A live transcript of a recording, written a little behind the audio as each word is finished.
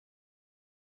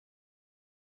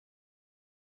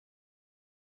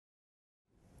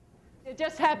It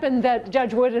just happened that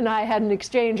Judge Wood and I had an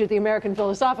exchange at the American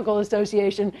Philosophical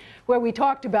Association where we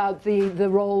talked about the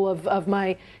role of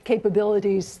my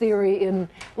capabilities theory in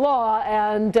law,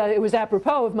 and it was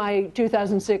apropos of my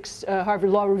 2006 Harvard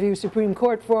Law Review Supreme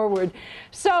Court forward.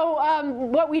 So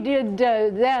what we did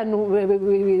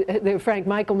then, Frank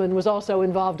Michelman was also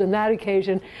involved in that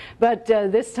occasion, but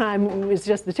this time it was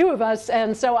just the two of us,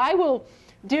 and so I will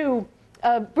do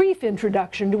a brief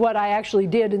introduction to what I actually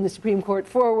did in the Supreme Court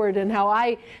forward and how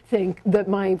I think that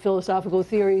my philosophical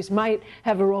theories might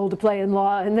have a role to play in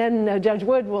law. And then Judge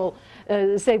Wood will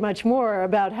say much more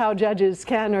about how judges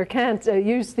can or can't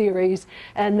use theories,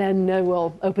 and then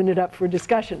we'll open it up for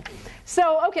discussion.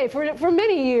 So, okay, for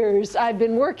many years I've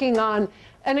been working on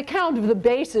an account of the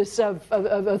basis of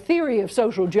a theory of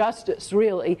social justice,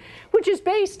 really, which is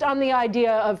based on the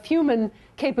idea of human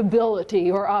capability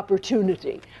or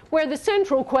opportunity, where the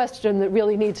central question that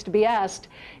really needs to be asked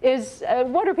is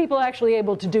what are people actually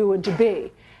able to do and to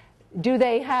be? Do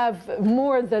they have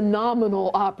more than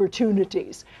nominal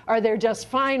opportunities? Are there just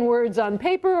fine words on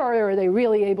paper, or are they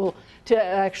really able to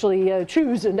actually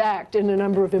choose and act in a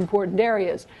number of important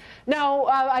areas? Now,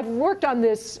 I've worked on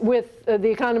this with the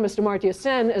economist Amartya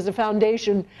Sen as a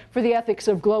foundation for the ethics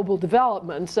of global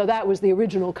development, so that was the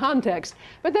original context.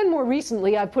 But then more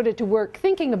recently, I've put it to work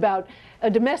thinking about a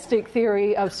domestic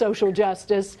theory of social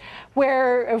justice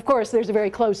where, of course, there's a very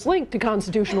close link to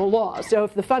constitutional law. So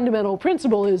if the fundamental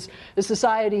principle is the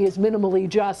society is minimally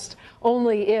just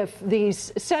only if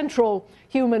these central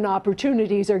human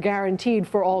opportunities are guaranteed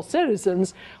for all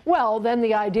citizens, well, then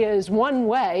the idea is one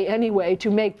way, anyway, to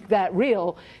make that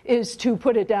real is to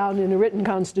put it down in a written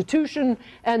constitution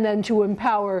and then to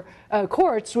empower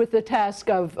courts with the task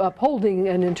of upholding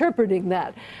and interpreting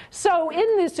that. So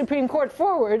in the Supreme Court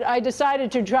forward, I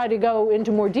decided to try to go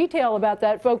into more detail about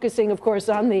that, focusing, of course,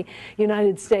 on the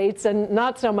United States and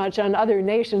not so much on other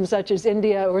nations such as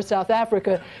India or South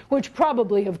Africa, which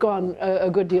probably have gone a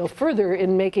good deal further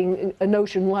in making a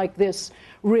notion like this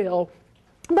real.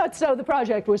 But so the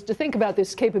project was to think about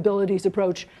this capabilities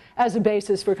approach as a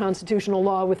basis for constitutional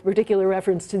law with particular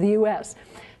reference to the U.S.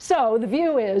 So the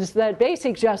view is that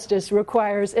basic justice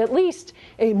requires at least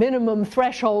a minimum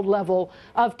threshold level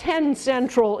of 10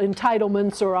 central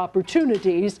entitlements or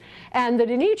opportunities, and that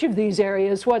in each of these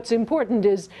areas what's important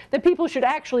is that people should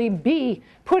actually be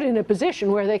put in a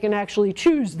position where they can actually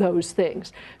choose those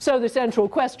things. So the central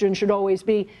question should always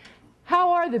be,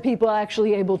 how are the people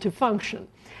actually able to function?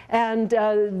 And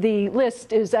the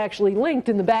list is actually linked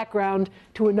in the background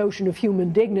to a notion of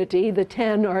human dignity. The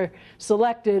 10 are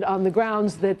selected on the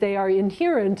grounds that they are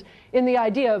inherent in the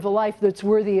idea of a life that's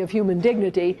worthy of human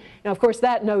dignity. Now, of course,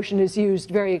 that notion is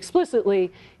used very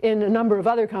explicitly in a number of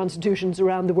other constitutions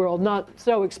around the world, not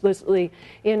so explicitly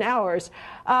in ours.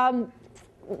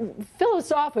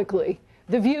 Philosophically,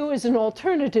 the view is an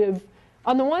alternative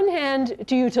on the one hand,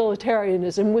 to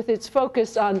utilitarianism with its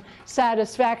focus on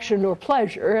satisfaction or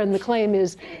pleasure, and the claim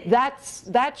is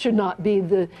that should not be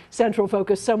the central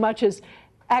focus so much as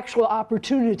actual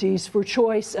opportunities for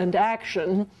choice and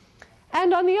action.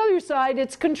 And on the other side,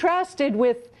 it's contrasted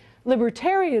with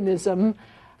libertarianism,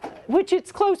 which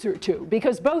it's closer to,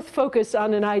 because both focus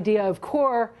on an idea of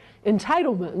core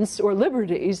entitlements or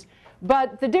liberties.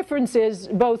 But the difference is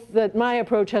both that my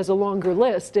approach has a longer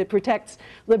list. It protects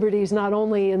liberties not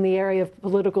only in the area of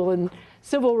political and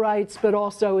civil rights, but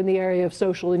also in the area of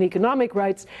social and economic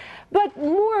rights. But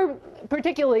more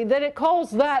particularly, that it calls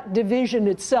that division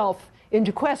itself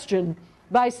into question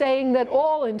by saying that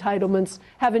all entitlements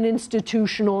have an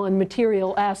institutional and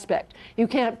material aspect. You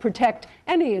can't protect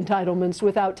any entitlements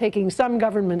without taking some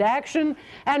government action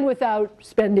and without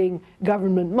spending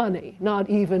government money, not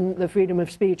even the freedom of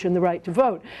speech and the right to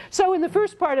vote. So in the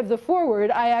first part of the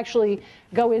foreword, I actually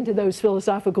go into those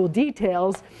philosophical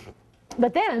details.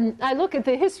 But then I look at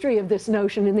the history of this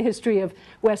notion in the history of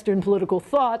Western political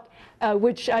thought,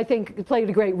 which I think played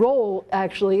a great role,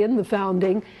 actually, in the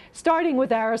founding, starting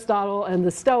with Aristotle and the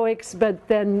Stoics, but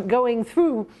then going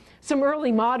through some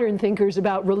early modern thinkers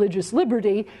about religious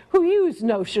liberty who used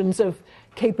notions of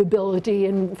capability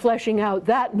and fleshing out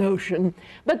that notion.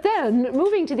 But then,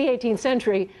 moving to the 18th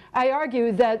century, I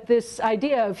argue that this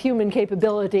idea of human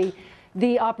capability,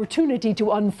 the opportunity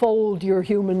to unfold your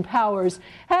human powers,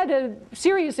 had a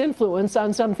serious influence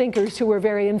on some thinkers who were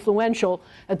very influential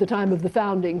at the time of the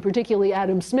founding, particularly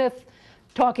Adam Smith,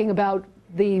 talking about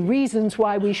the reasons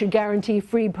why we should guarantee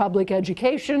free public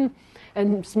education.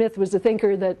 And Smith was a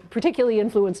thinker that particularly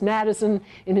influenced Madison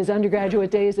in his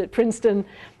undergraduate days at Princeton,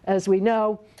 as we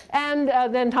know. And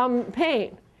then Tom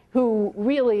Paine, who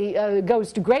really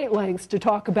goes to great lengths to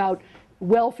talk about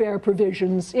welfare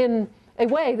provisions in a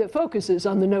way that focuses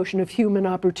on the notion of human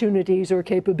opportunities or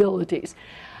capabilities.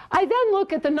 I then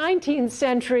look at the 19th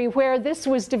century, where this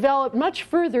was developed much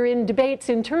further in debates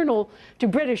internal to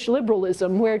British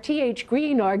liberalism, where T.H.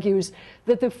 Green argues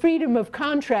that the freedom of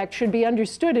contract should be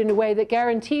understood in a way that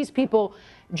guarantees people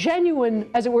genuine,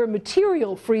 as it were,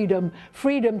 material freedom,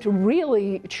 freedom to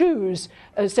really choose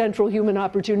central human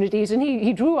opportunities. And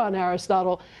he drew on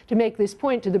Aristotle to make this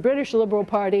point to the British Liberal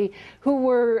Party, who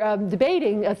were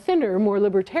debating a thinner, more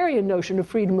libertarian notion of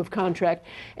freedom of contract.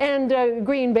 And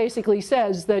Green basically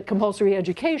says that compulsory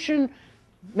education,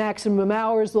 maximum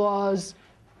hours laws,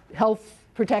 health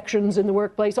protections in the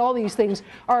workplace, all these things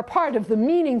are a part of the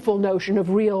meaningful notion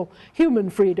of real human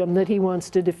freedom that he wants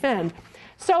to defend.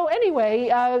 So anyway,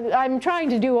 I'm trying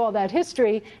to do all that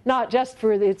history, not just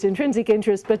for its intrinsic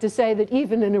interest, but to say that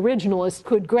even an originalist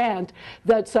could grant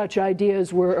that such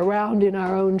ideas were around in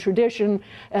our own tradition,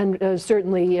 and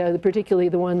certainly particularly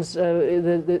the ones in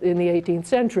the 18th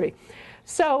century.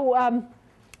 So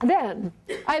then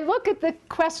I look at the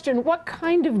question, what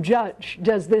kind of judge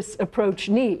does this approach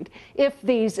need if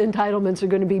these entitlements are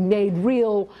going to be made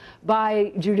real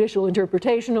by judicial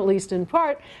interpretation, at least in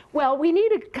part? Well, we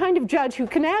need a kind of judge who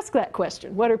can ask that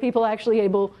question. What are people actually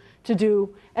able to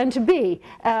do and to be?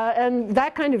 And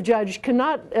that kind of judge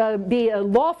cannot be a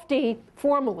lofty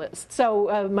formalist.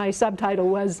 So my subtitle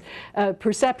was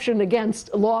Perception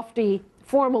Against Lofty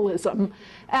Formalism.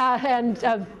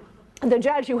 The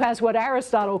judge who has what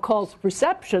Aristotle calls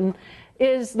perception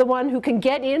is the one who can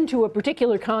get into a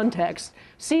particular context,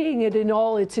 seeing it in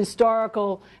all its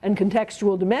historical and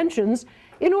contextual dimensions,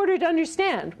 in order to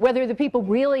understand whether the people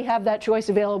really have that choice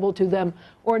available to them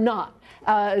or not.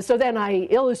 So then I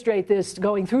illustrate this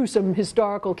going through some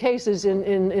historical cases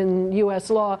in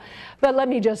U.S. law. But let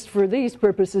me just, for these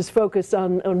purposes, focus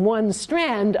on one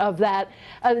strand of that,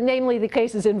 namely the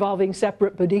cases involving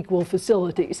separate but equal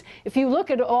facilities. If you look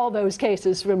at all those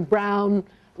cases from Brown,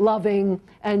 Loving,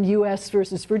 and U.S.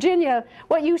 versus Virginia,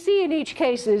 what you see in each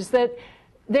case is that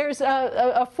there's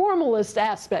a formalist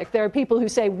aspect. There are people who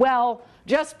say, well,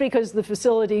 just because the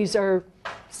facilities are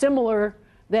similar,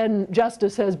 then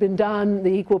justice has been done, the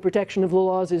equal protection of the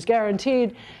laws is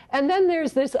guaranteed. And then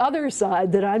there's this other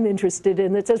side that I'm interested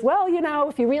in that says, well, you know,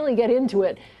 if you really get into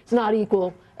it, it's not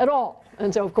equal at all.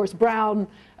 And so, of course, Brown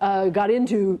got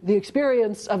into the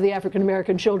experience of the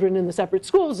African-American children in the separate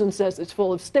schools and says it's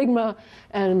full of stigma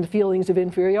and feelings of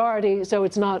inferiority, so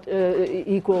it's not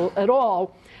equal at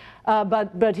all.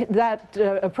 But that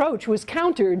approach was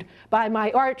countered by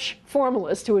my arch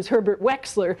formalist, who was Herbert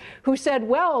Wexler, who said,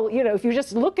 well, you know, if you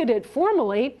just look at it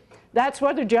formally, that's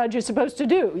what a judge is supposed to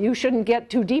do. You shouldn't get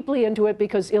too deeply into it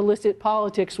because illicit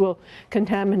politics will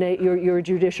contaminate your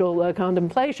judicial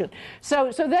contemplation.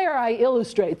 So there I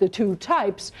illustrate the two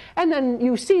types. And then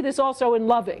you see this also in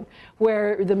Loving,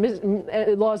 where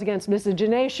the laws against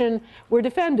miscegenation were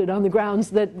defended on the grounds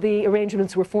that the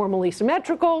arrangements were formally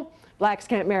symmetrical. Blacks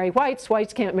can't marry whites,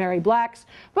 whites can't marry blacks.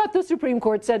 But the Supreme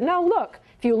Court said, no, look,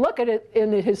 if you look at it in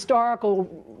the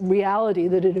historical reality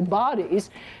that it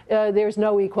embodies, there's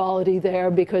no equality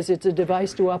there because it's a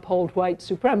device to uphold white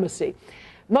supremacy.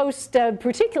 Most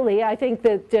particularly, I think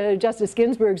that Justice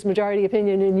Ginsburg's majority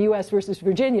opinion in U.S. versus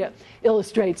Virginia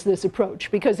illustrates this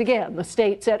approach. Because, again, the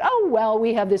state said, oh, well,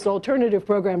 we have this alternative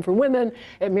program for women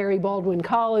at Mary Baldwin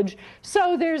College,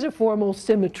 so there's a formal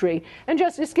symmetry. And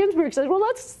Justice Ginsburg said, well,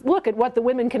 let's look at what the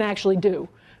women can actually do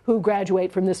who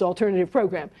graduate from this alternative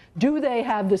program. Do they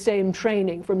have the same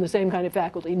training from the same kind of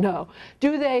faculty? No.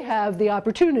 Do they have the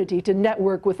opportunity to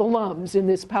network with alums in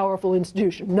this powerful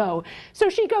institution? No. So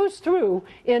she goes through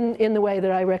in the way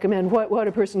that I recommend what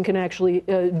a person can actually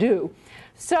do.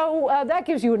 So that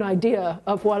gives you an idea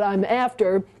of what I'm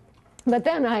after. But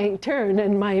then I turn,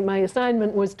 and my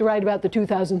assignment was to write about the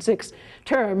 2006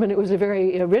 term, and it was a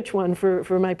very rich one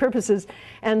for my purposes.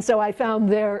 And so I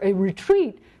found there a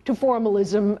retreat to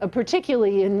formalism,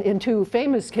 particularly in two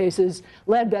famous cases,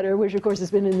 Ledbetter, which of course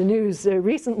has been in the news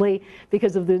recently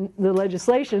because of the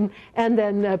legislation, and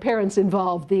then Parents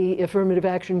Involved, the affirmative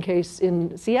action case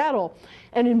in Seattle.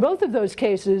 And in both of those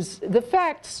cases, the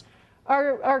facts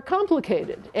are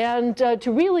complicated. And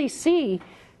to really see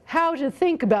how to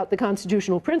think about the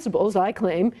constitutional principles, I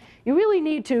claim, you really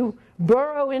need to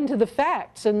burrow into the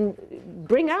facts and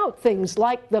bring out things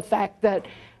like the fact that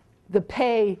the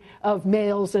pay of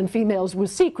males and females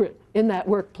was secret in that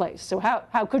workplace. So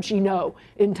how could she know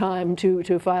in time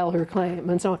to file her claim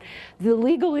and so on? The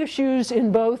legal issues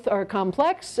in both are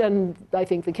complex, and I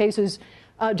think the cases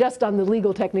just on the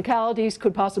legal technicalities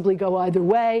could possibly go either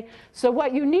way. So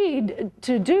what you need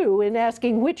to do in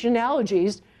asking which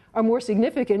analogies are more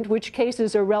significant, which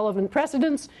cases are relevant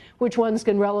precedents, which ones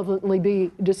can relevantly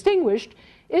be distinguished,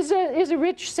 is a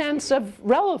rich sense of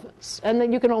relevance. And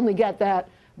then you can only get that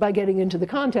by getting into the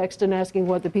context and asking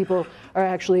what the people are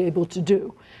actually able to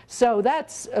do. So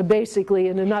that's basically,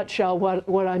 in a nutshell,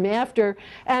 what I'm after.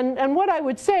 And what I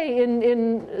would say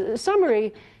in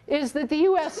summary is that the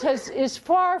U.S. is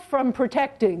far from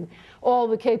protecting all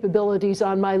the capabilities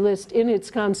on my list in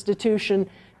its Constitution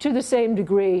to the same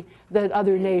degree that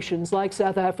other nations like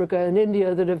South Africa and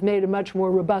India that have made a much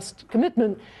more robust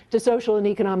commitment to social and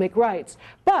economic rights.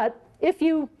 But if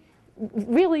you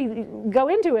really go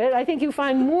into it, I think you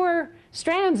find more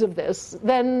strands of this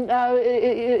than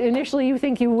initially you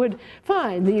think you would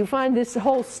find. You find this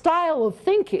whole style of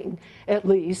thinking, at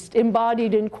least,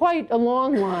 embodied in quite a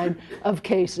long line of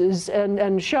cases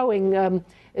and showing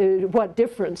what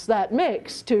difference that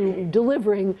makes to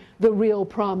delivering the real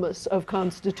promise of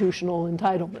constitutional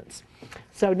entitlements.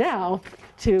 So now,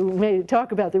 to maybe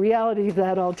talk about the reality of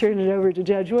that, I'll turn it over to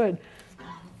Judge Wood.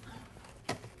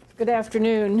 Good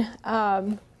afternoon.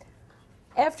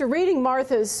 After reading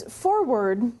Martha's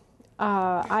foreword,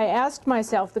 I asked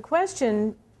myself the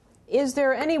question, is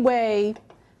there any way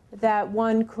that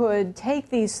one could take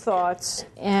these thoughts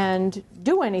and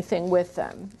do anything with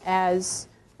them as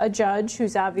a judge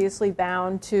who's obviously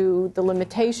bound to the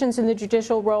limitations in the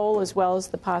judicial role as well as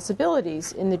the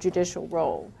possibilities in the judicial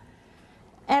role?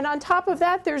 And on top of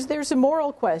that, there's a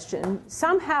moral question.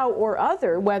 Somehow or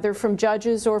other, whether from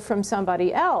judges or from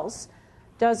somebody else,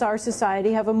 does our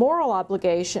society have a moral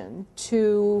obligation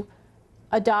to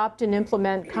adopt and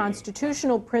implement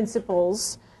constitutional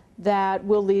principles that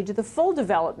will lead to the full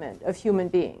development of human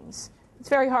beings? It's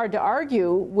very hard to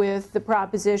argue with the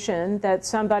proposition that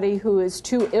somebody who is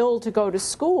too ill to go to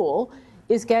school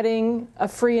is getting a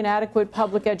free and adequate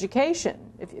public education.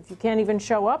 If you can't even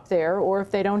show up there, or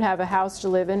if they don't have a house to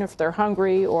live in, if they're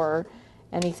hungry or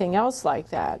anything else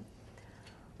like that.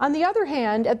 On the other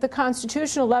hand, at the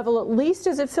constitutional level, at least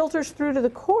as it filters through to the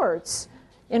courts,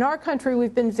 in our country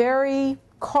we've been very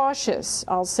cautious,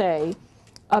 I'll say,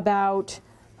 about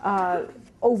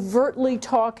overtly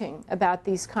talking about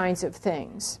these kinds of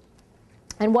things.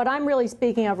 And what I'm really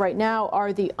speaking of right now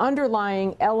are the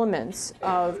underlying elements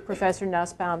of Professor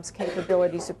Nussbaum's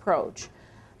capabilities approach.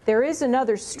 There is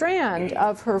another strand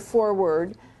of her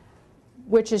foreword,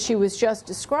 which, as she was just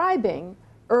describing,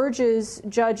 urges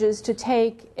judges to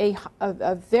take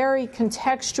a very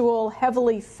contextual,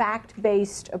 heavily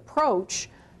fact-based approach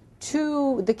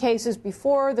to the cases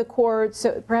before the court,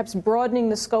 so perhaps broadening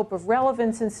the scope of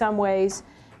relevance in some ways.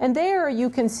 And there you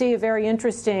can see a very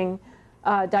interesting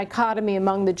dichotomy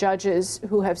among the judges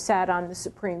who have sat on the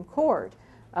Supreme Court.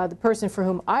 The person for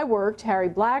whom I worked, Harry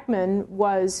Blackmun,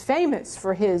 was famous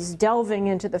for his delving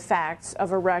into the facts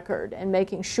of a record and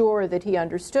making sure that he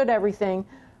understood everything.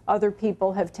 Other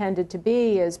people have tended to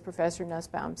be, as Professor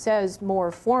Nussbaum says,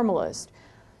 more formalist.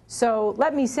 So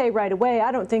let me say right away,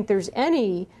 I don't think there's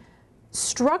any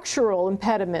structural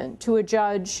impediment to a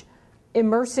judge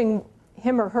immersing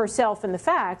him or herself in the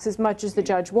facts as much as the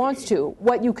judge wants to.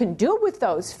 What you can do with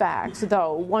those facts,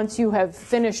 though, once you have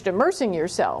finished immersing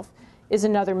yourself, is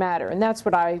another matter, and that's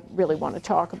what I really want to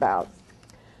talk about.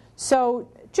 So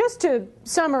just to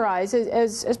summarize,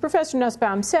 as Professor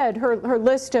Nussbaum said, her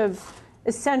list of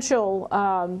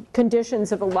essential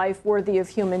conditions of a life worthy of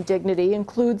human dignity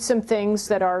includes some things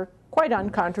that are quite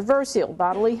uncontroversial: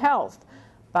 bodily health,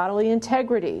 bodily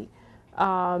integrity,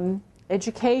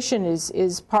 education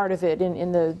is part of it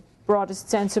in the broadest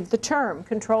sense of the term,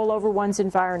 control over one's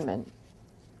environment.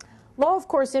 Law, of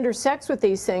course, intersects with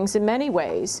these things in many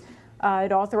ways.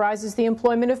 It authorizes the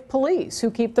employment of police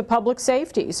who keep the public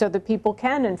safety so that people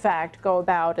can, in fact, go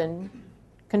about and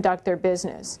conduct their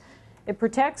business. It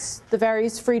protects the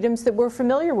various freedoms that we're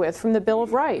familiar with from the Bill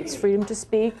of Rights: freedom to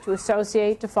speak, to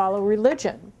associate, to follow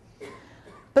religion.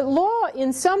 But law,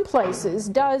 in some places,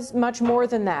 does much more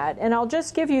than that. And I'll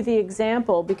just give you the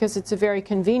example, because it's a very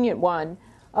convenient one,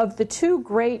 of the two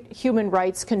great human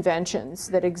rights conventions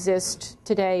that exist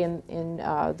today in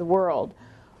the world.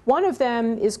 One of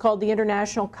them is called the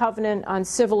International Covenant on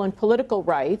Civil and Political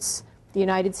Rights. The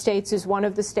United States is one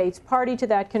of the states party to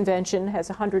that convention, has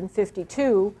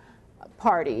 152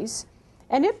 parties,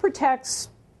 and it protects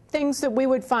things that we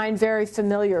would find very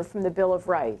familiar from the Bill of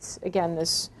Rights. Again,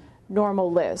 this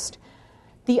normal list.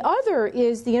 The other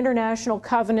is the International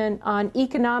Covenant on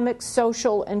Economic,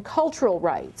 Social, and Cultural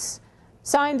Rights,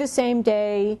 signed the same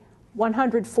day,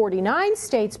 149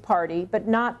 states party, but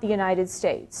not the United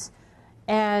States.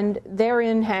 And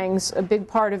therein hangs a big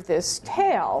part of this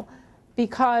tale,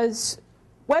 because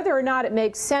whether or not it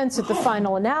makes sense at the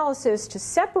final analysis to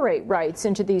separate rights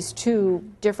into these two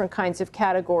different kinds of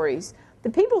categories. The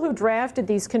people who drafted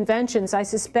these conventions, I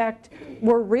suspect,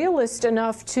 were realist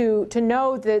enough to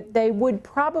know that they would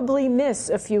probably miss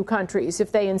a few countries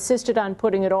if they insisted on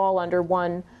putting it all under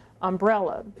one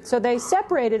umbrella. So they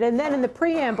separated, and then in the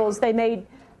preambles they made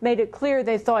it clear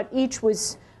they thought each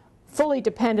was fully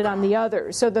dependent on the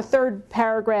other. So the third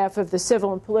paragraph of the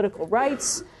Civil and Political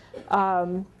Rights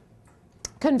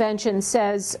Convention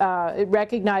says it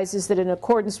recognizes that in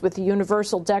accordance with the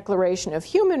Universal Declaration of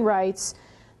Human Rights,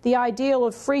 the ideal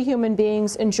of free human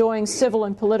beings enjoying civil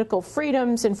and political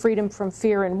freedoms and freedom from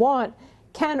fear and want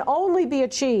can only be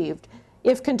achieved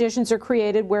if conditions are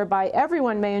created whereby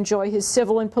everyone may enjoy his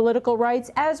civil and political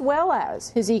rights as well as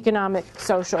his economic,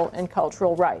 social, and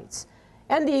cultural rights.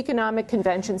 And the Economic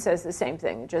Convention says the same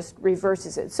thing, it just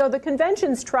reverses it. So the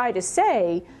conventions try to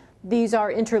say these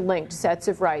are interlinked sets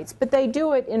of rights, but they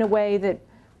do it in a way that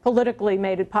politically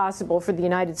made it possible for the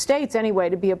United States anyway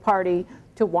to be a party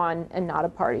to one and not a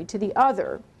party to the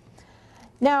other.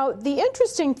 Now, the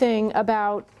interesting thing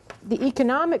about the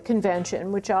Economic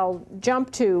Convention, which I'll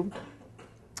jump to,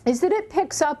 is that it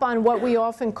picks up on what we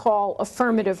often call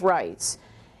affirmative rights.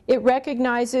 It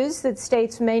recognizes that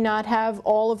states may not have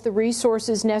all of the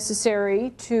resources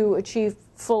necessary to achieve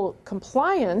full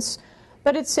compliance,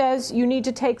 but it says you need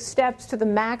to take steps to the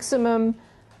maximum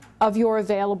of your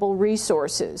available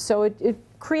resources. So it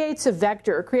creates a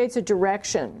vector, it creates a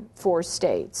direction for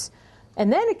states.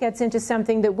 And then it gets into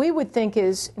something that we would think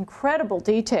is incredible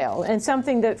detail, and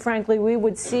something that, frankly, we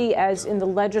would see as in the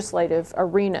legislative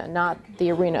arena, not the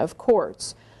arena of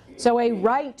courts. So a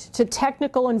right to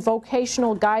technical and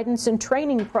vocational guidance and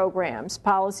training programs,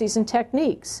 policies and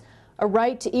techniques, a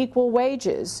right to equal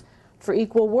wages for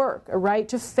equal work, a right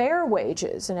to fair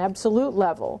wages, an absolute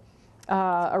level,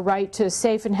 a right to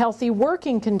safe and healthy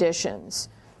working conditions,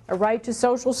 a right to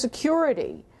Social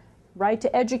Security, right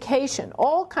to education,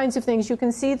 all kinds of things. You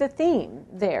can see the theme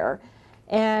there.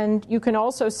 And you can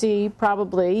also see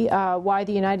probably why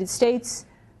the United States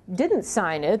didn't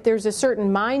sign it. There's a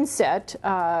certain mindset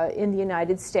in the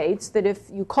United States that if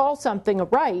you call something a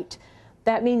right,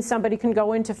 that means somebody can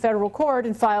go into federal court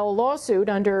and file a lawsuit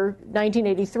under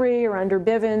 1983 or under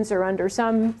Bivens or under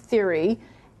some theory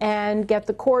and get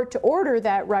the court to order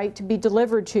that right to be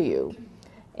delivered to you.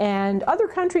 And other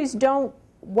countries don't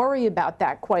worry about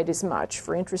that quite as much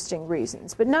for interesting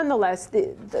reasons. But nonetheless,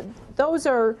 those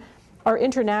are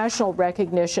international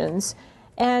recognitions.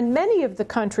 And many of the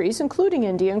countries, including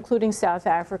India, including South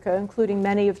Africa, including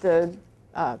many of the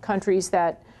countries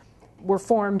that were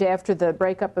formed after the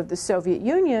breakup of the Soviet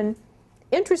Union,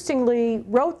 interestingly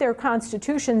wrote their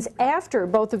constitutions after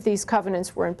both of these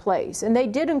covenants were in place. And they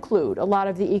did include a lot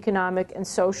of the economic and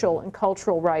social and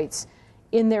cultural rights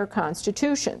in their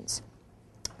constitutions.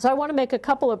 So I want to make a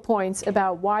couple of points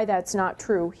about why that's not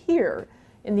true here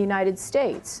in the United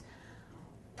States.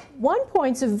 One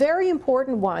point's a very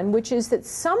important one, which is that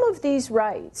some of these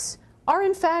rights are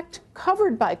in fact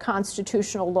covered by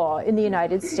constitutional law in the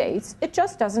United States. It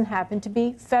just doesn't happen to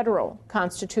be federal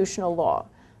constitutional law.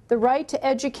 The right to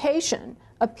education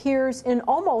appears in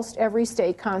almost every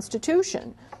state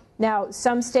constitution. Now,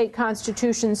 some state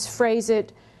constitutions phrase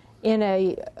it in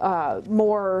a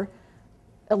more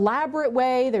elaborate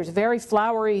way. There's a very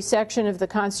flowery section of the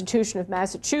Constitution of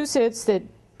Massachusetts that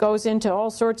goes into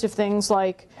all sorts of things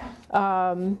like,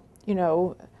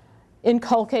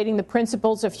 inculcating the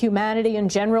principles of humanity and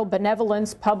general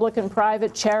benevolence, public and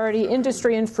private charity,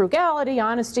 industry and frugality,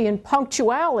 honesty and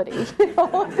punctuality,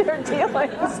 all of their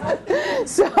dealings.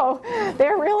 So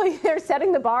they're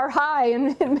setting the bar high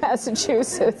in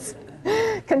Massachusetts.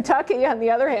 Kentucky, on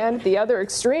the other hand, at the other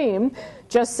extreme,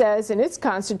 just says in its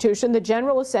constitution, the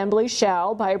General Assembly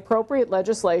shall, by appropriate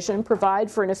legislation, provide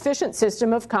for an efficient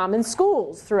system of common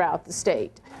schools throughout the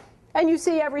state. And you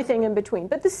see everything in between.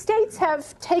 But the states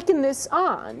have taken this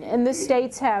on, and the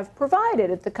states have provided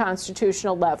at the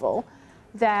constitutional level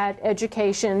that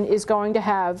education is going to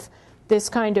have this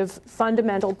kind of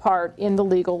fundamental part in the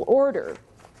legal order.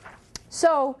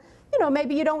 So,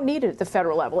 maybe you don't need it at the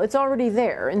federal level. It's already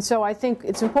there. And so I think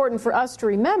it's important for us to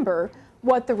remember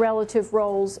what the relative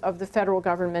roles of the federal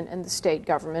government and the state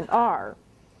government are.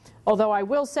 Although I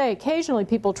will say occasionally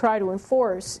people try to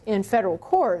enforce in federal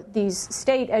court these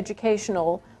state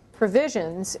educational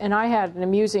provisions, and I had an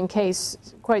amusing case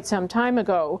quite some time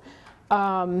ago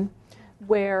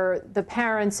where the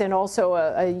parents and also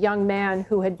a young man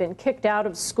who had been kicked out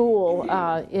of school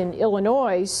in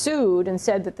Illinois sued and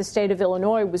said that the state of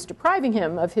Illinois was depriving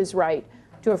him of his right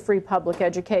to a free public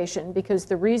education because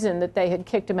the reason that they had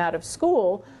kicked him out of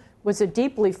school was a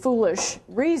deeply foolish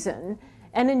reason.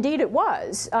 And indeed it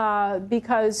was,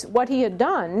 because what he had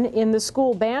done in the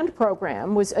school band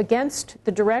program was against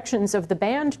the directions of the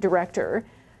band director.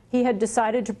 He had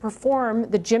decided to perform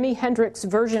the Jimi Hendrix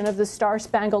version of the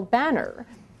Star-Spangled Banner.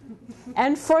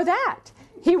 And for that,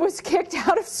 he was kicked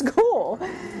out of school.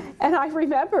 And I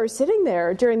remember sitting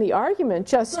there during the argument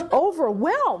just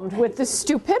overwhelmed with the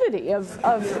stupidity of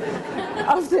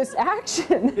this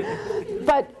action.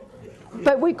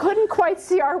 But we couldn't quite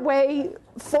see our way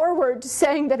forward to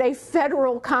saying that a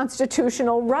federal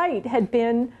constitutional right had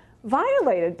been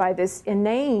violated by this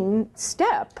inane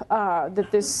step that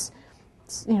this,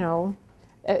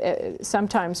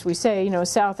 sometimes we say,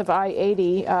 south of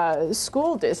I-80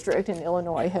 school district in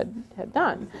Illinois had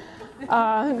done.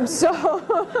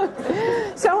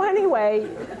 So anyway,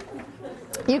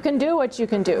 you can do what you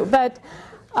can do. But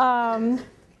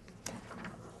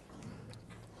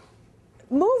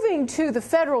moving to the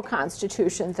federal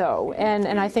Constitution, though,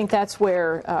 and I think that's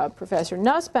where Professor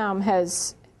Nussbaum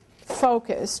has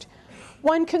focused,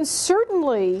 one can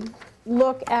certainly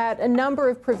look at a number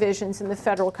of provisions in the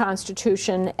federal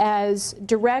Constitution as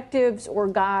directives or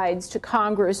guides to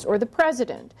Congress or the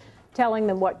President, telling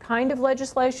them what kind of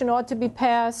legislation ought to be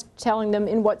passed, telling them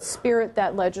in what spirit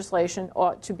that legislation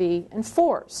ought to be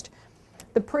enforced.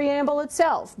 The preamble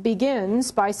itself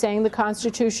begins by saying the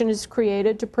Constitution is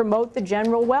created to promote the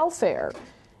general welfare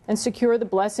and secure the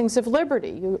blessings of liberty.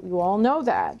 You all know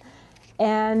that.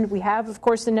 And we have, of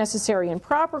course, the necessary and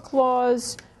proper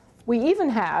clause. We even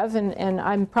have, and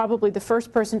I'm probably the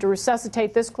first person to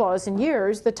resuscitate this clause in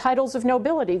years, the titles of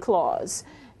nobility clause.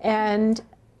 And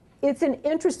it's an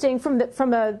interesting,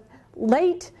 from a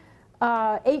late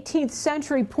 18th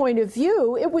century point of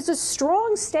view, it was a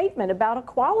strong statement about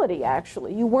equality,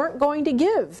 actually. You weren't going to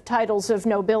give titles of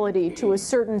nobility to a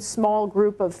certain small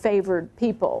group of favored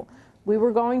people. We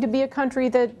were going to be a country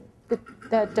that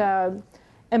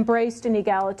embraced an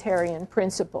egalitarian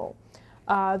principle.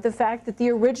 The fact that the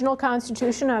original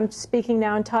Constitution, I'm speaking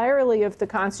now entirely of the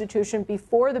Constitution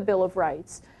before the Bill of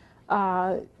Rights,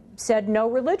 said no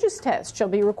religious test shall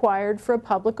be required for a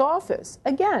public office.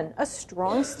 Again, a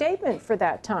strong statement for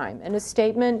that time, and a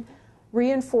statement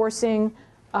reinforcing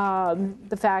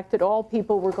the fact that all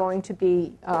people were going to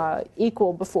be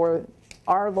equal before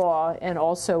our law and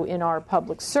also in our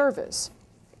public service.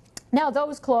 Now,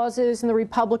 those clauses in the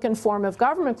Republican form of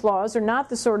government clause are not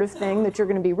the sort of thing that you're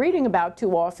going to be reading about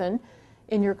too often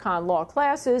in your con law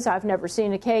classes. I've never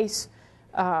seen a case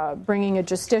bringing a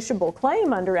justiciable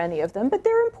claim under any of them, but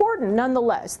they're important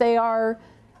nonetheless. They are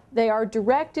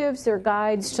directives, they're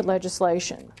guides to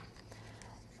legislation.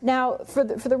 Now, for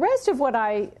the rest of what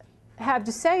I have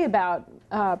to say about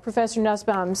Professor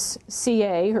Nussbaum's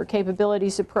CA, her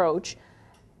capabilities approach,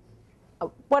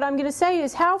 what I'm going to say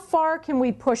is how far can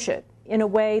we push it in a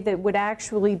way that would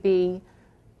actually be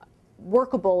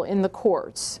workable in the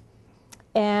courts?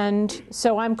 And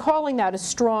so I'm calling that a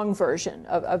strong version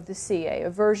of the CA, a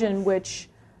version which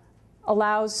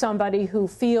allows somebody who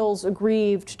feels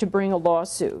aggrieved to bring a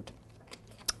lawsuit.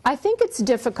 I think it's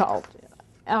difficult,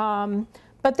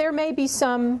 but there may be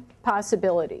some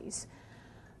possibilities.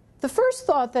 The first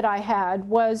thought that I had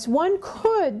was one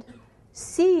could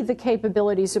see the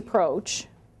capabilities approach,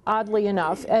 oddly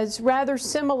enough, as rather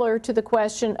similar to the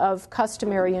question of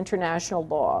customary international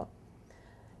law.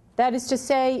 That is to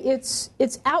say,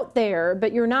 it's out there,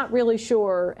 but you're not really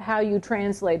sure how you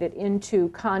translate it into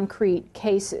concrete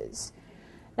cases.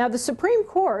 Now, the Supreme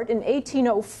Court in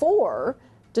 1804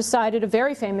 decided a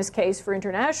very famous case for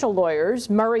international lawyers,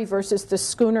 Murray versus the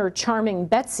schooner Charming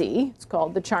Betsy. It's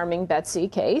called the Charming Betsy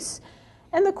case.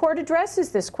 And the court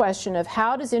addresses this question of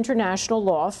how does international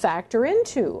law factor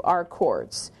into our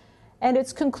courts? And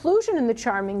its conclusion in the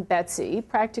Charming Betsy,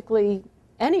 practically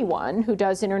anyone who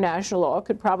does international law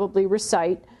could probably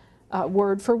recite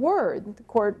word for word. The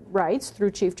court writes,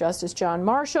 through Chief Justice John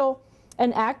Marshall,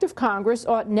 an act of Congress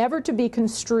ought never to be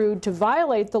construed to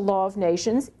violate the law of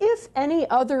nations if any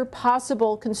other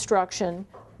possible construction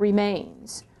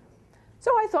remains.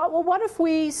 So I thought, well, what if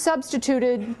we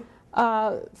substituted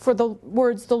for the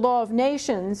words the law of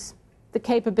nations, the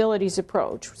capabilities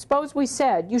approach? Suppose we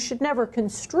said you should never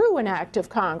construe an act of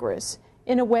Congress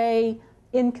in a way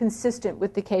inconsistent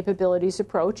with the capabilities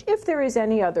approach if there is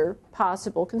any other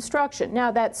possible construction. Now,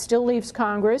 that still leaves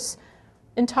Congress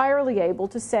entirely able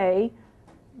to say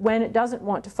when it doesn't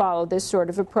want to follow this sort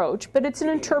of approach, but it's an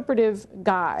interpretive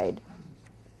guide.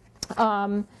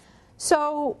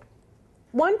 So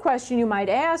one question you might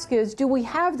ask is, do we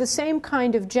have the same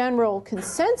kind of general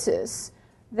consensus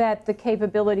that the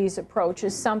capabilities approach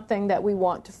is something that we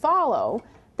want to follow?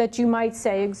 that you might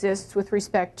say exists with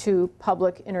respect to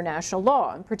public international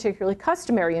law, and particularly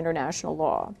customary international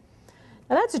law.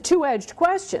 Now that's a two-edged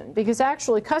question, because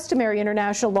actually customary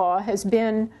international law has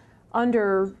been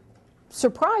under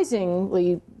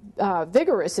surprisingly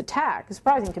vigorous attack. It's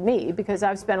surprising to me, because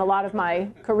I've spent a lot of my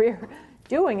career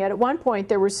doing it. At one point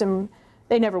there were some,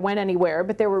 they never went anywhere,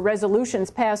 but there were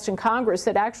resolutions passed in Congress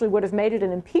that actually would have made it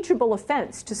an impeachable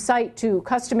offense to cite to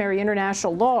customary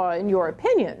international law in your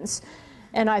opinions.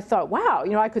 And I thought, wow,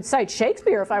 you know, I could cite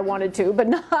Shakespeare if I wanted to, but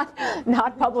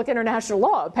not public international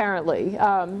law, apparently.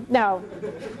 Now,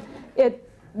 it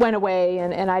went away,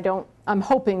 and I'm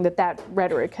hoping that that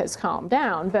rhetoric has calmed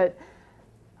down. But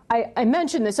I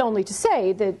mention this only to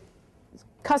say that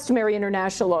customary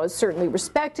international law is certainly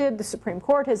respected. The Supreme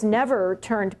Court has never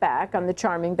turned back on the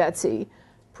Charming Betsy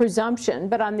presumption.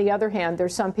 But on the other hand,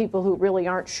 there's some people who really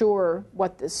aren't sure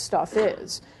what this stuff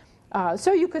is.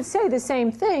 So you could say the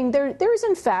same thing. There's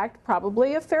in fact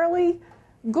probably a fairly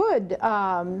good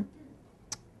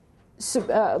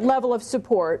level of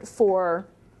support for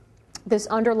this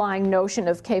underlying notion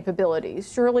of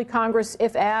capabilities. Surely Congress,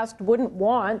 if asked, wouldn't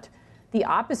want the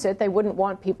opposite. They wouldn't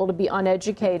want people to be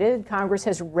uneducated. Congress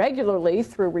has regularly,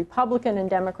 through Republican and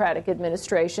Democratic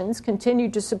administrations,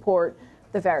 continued to support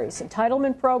the various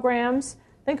entitlement programs.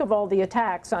 Think of all the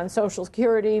attacks on Social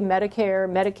Security, Medicare,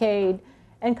 Medicaid.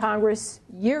 And Congress,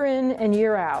 year in and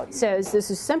year out, says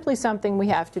this is simply something we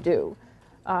have to do.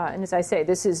 And as I say,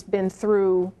 this has been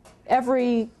through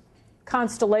every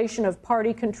constellation of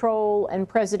party control and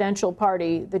presidential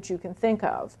party that you can think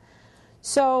of.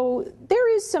 So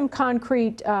there is some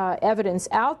concrete evidence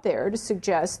out there to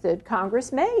suggest that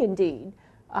Congress may indeed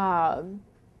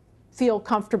feel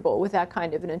comfortable with that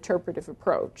kind of an interpretive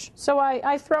approach. So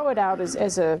I throw it out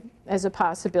as a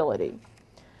possibility.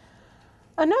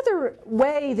 Another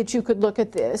way that you could look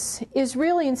at this is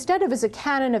really, instead of as a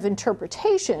canon of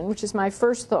interpretation, which is my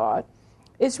first thought,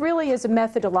 is really as a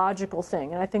methodological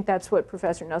thing. And I think that's what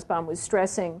Professor Nussbaum was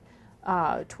stressing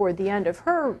toward the end of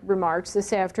her remarks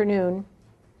this afternoon.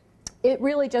 It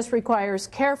really just requires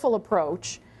careful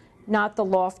approach, not the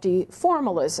lofty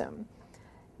formalism.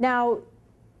 Now,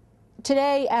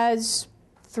 today, as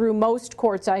through most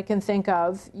courts I can think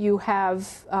of, you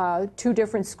have two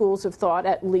different schools of thought,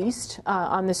 at least,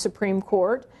 on the Supreme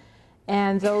Court.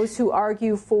 And those who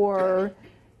argue for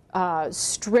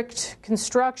strict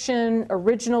construction,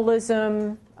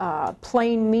 originalism,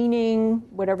 plain meaning,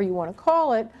 whatever you want to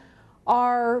call it,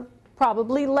 are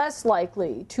probably less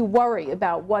likely to worry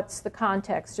about what's the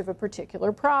context of a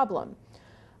particular problem.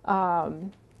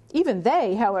 Even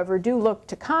they, however, do look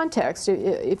to context.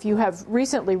 If you have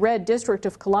recently read District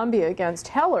of Columbia against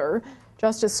Heller,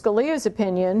 Justice Scalia's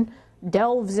opinion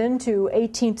delves into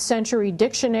 18th century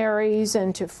dictionaries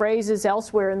and to phrases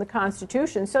elsewhere in the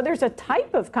Constitution. So there's a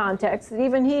type of context that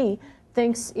even he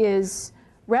thinks is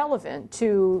relevant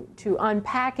to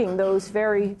unpacking those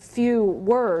very few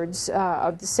words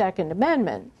of the Second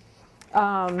Amendment.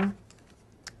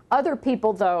 Other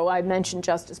people, though, I mentioned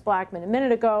Justice Blackmun a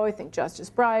minute ago, I think Justice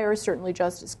Breyer, certainly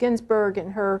Justice Ginsburg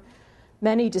in her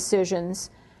many decisions,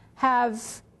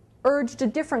 have urged a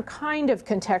different kind of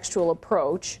contextual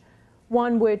approach,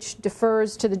 one which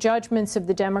defers to the judgments of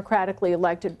the democratically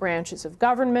elected branches of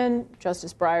government.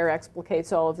 Justice Breyer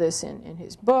explicates all of this in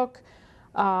his book.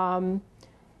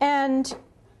 And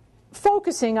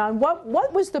focusing on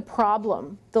what was the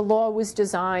problem the law was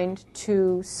designed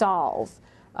to solve.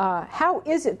 How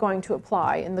is it going to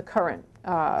apply in the current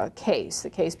case, the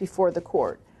case before the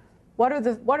court? What are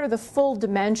the full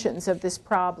dimensions of this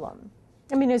problem?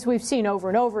 I mean, as we've seen over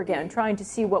and over again, trying to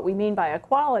see what we mean by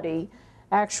equality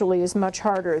actually is much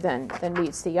harder than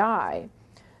meets the eye.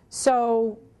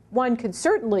 So one could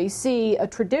certainly see a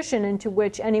tradition into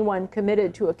which anyone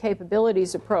committed to a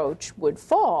capabilities approach would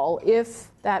fall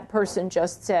if that person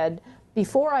just said,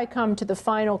 before I come to the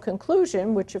final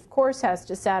conclusion, which of course has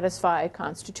to satisfy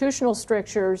constitutional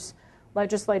strictures,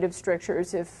 legislative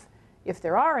strictures, if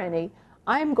there are any,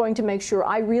 I'm going to make sure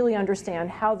I really understand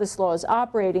how this law is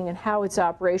operating and how its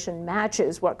operation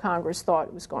matches what Congress thought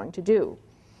it was going to do.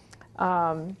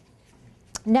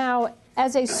 Now,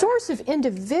 as a source of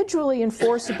individually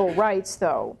enforceable rights,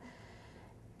 though,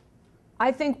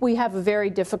 I think we have a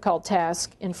very difficult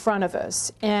task in front of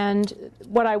us. And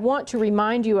what I want to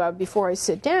remind you of before I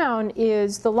sit down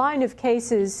is the line of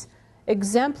cases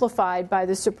exemplified by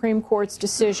the Supreme Court's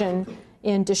decision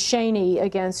in DeShaney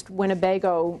against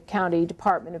Winnebago County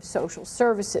Department of Social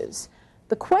Services.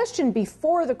 The question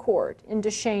before the court in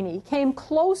DeShaney came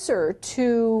closer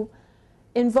to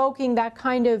invoking that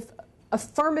kind of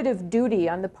affirmative duty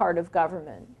on the part of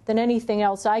government than anything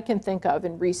else I can think of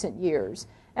in recent years.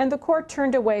 and the court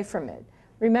turned away from it.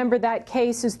 Remember, that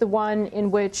case is the one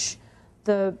in which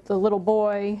the little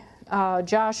boy,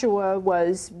 Joshua,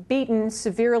 was beaten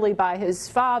severely by his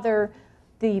father.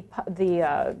 The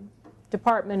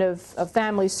Department of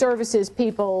Family Services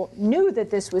people knew that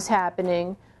this was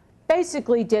happening,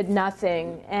 basically did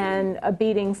nothing, and a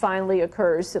beating finally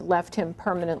occurs that left him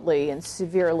permanently and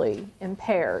severely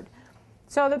impaired.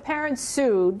 So the parents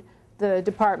sued the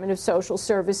Department of Social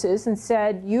Services and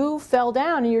said, you fell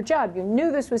down in your job. You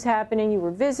knew this was happening. You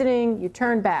were visiting. You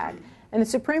turned back. And the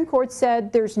Supreme Court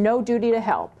said there's no duty to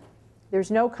help.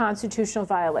 There's no constitutional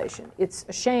violation. It's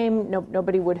a shame.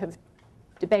 Nobody would have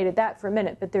debated that for a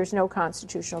minute, but there's no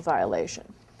constitutional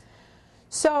violation.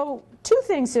 So two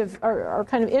things are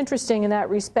kind of interesting in that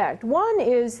respect. One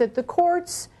is that the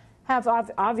courts have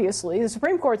obviously, the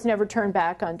Supreme Court's never turned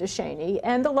back on DeShaney,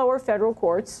 and the lower federal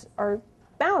courts are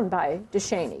bound by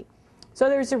DeShaney. So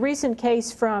there's a recent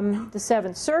case from the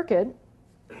Seventh Circuit,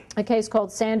 a case called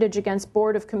Sandage against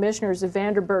Board of Commissioners of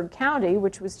Vanderburgh County,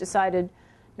 which was decided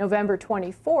November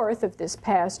 24th of this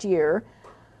past year,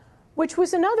 which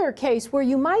was another case where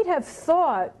you might have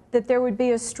thought that there would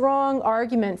be a strong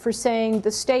argument for saying the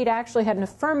state actually had an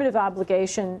affirmative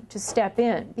obligation to step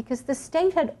in, because the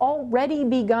state had already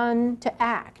begun to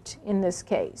act in this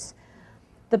case.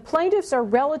 The plaintiffs are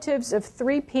relatives of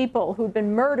 3 people who'd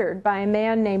been murdered by a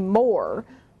man named Moore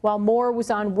while Moore was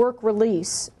on work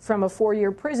release from a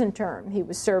 4-year prison term he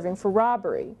was serving for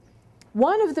robbery.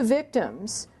 One of the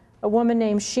victims, a woman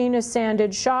named Sheena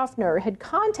Sandage Schaffner, had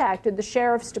contacted the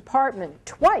sheriff's department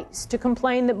twice to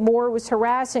complain that Moore was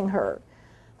harassing her.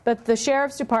 But the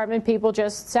sheriff's department people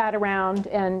just sat around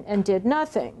and did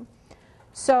nothing.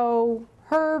 So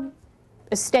her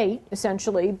estate,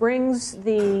 essentially, brings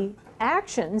the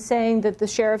action saying that the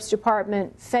sheriff's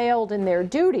department failed in their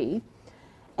duty,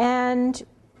 and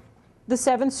the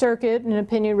Seventh Circuit, an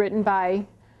opinion written by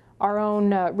our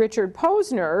own Richard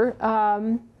Posner,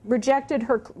 rejected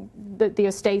the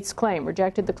estate's claim,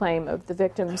 rejected the claim of the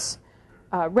victim's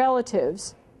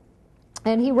relatives.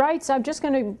 And he writes, I'm just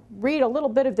going to read a little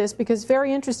bit of this because it's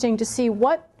very interesting to see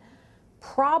what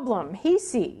problem he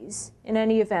sees, in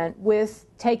any event, with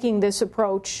taking this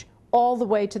approach all the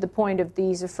way to the point of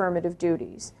these affirmative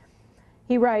duties.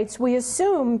 He writes, we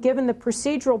assume, given the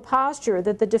procedural posture,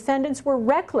 that the defendants were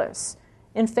reckless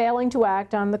in failing to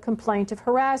act on the complaint of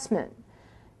harassment.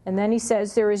 And then he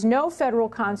says, there is no federal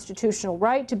constitutional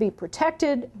right to be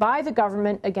protected by the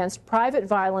government against private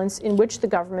violence in which the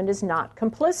government is not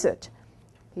complicit.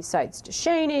 He cites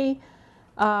DeShaney,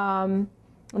 and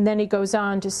then he goes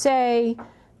on to say,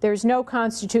 there's no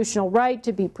constitutional right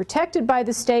to be protected by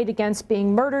the state against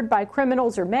being murdered by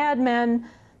criminals or madmen.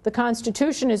 The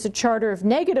Constitution is a charter of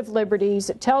negative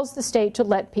liberties. It tells the state to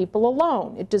let people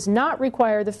alone. It does not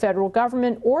require the federal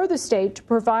government or the state to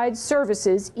provide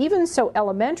services, even so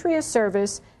elementary a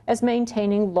service as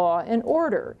maintaining law and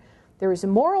order. There is a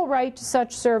moral right to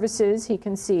such services, he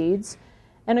concedes,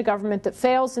 and a government that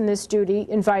fails in this duty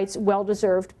invites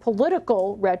well-deserved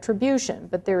political retribution,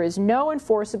 but there is no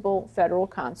enforceable federal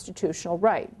constitutional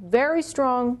right. Very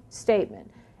strong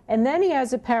statement. And then he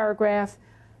has a paragraph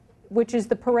which is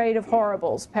the parade of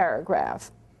horribles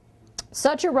paragraph.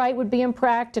 Such a right would be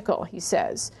impractical, he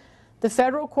says. The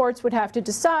federal courts would have to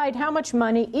decide how much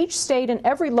money each state and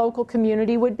every local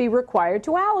community would be required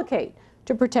to allocate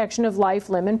to protection of life,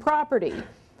 limb, and property.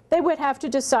 They would have to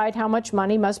decide how much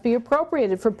money must be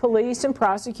appropriated for police and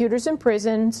prosecutors in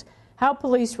prisons, how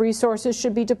police resources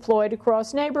should be deployed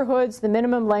across neighborhoods, the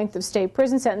minimum length of state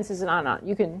prison sentences, and on and on.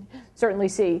 You can certainly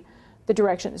see the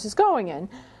direction this is going in.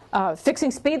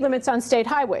 Fixing speed limits on state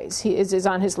highways is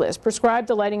on his list. Prescribe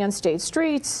the lighting on state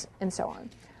streets, and so on.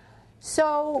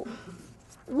 So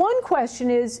one question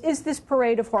is this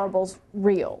parade of horribles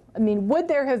real? I mean, would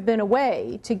there have been a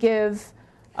way to give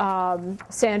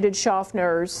Sandage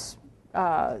Schaffner's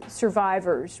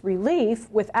survivors relief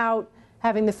without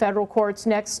having the federal courts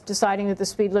next deciding that the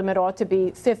speed limit ought to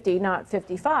be 50, not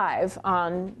 55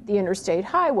 on the interstate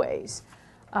highways?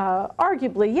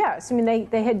 Arguably, yes. I mean,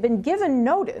 they had been given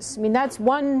notice. I mean, that's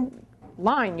one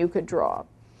line you could draw.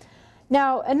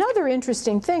 Now, another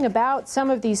interesting thing about some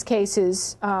of these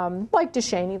cases, like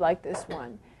DeShaney, like this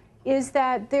one, is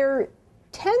that there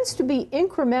tends to be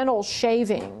incremental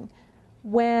shaving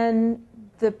when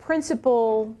the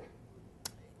principle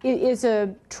is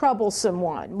a troublesome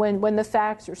one, when the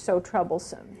facts are so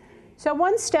troublesome. So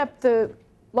one step the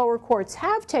lower courts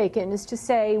have taken is to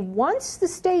say, once the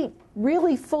state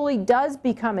really fully does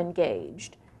become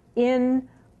engaged in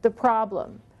the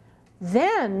problem,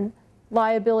 then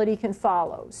liability can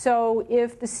follow. So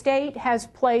if the state has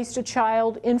placed a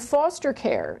child in foster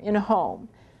care in a home,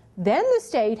 then the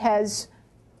state has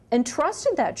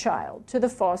entrusted that child to the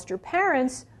foster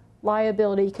parents,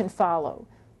 liability can follow.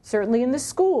 Certainly in the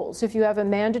schools, if you have a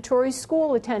mandatory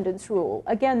school attendance rule,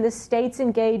 again, the state's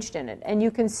engaged in it. And you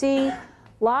can see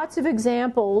lots of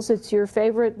examples. It's your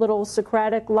favorite little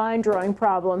Socratic line drawing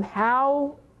problem.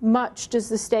 How much does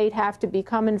the state have to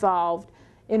become involved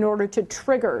in order to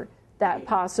trigger that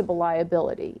possible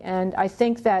liability? And I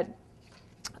think that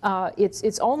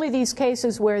it's only these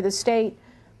cases where the state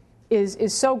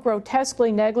is so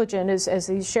grotesquely negligent, as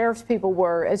these sheriff's people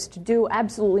were, as to do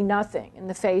absolutely nothing in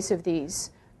the face of these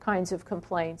kinds of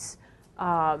complaints,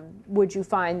 would you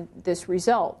find this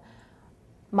result.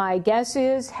 My guess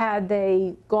is, had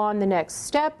they gone the next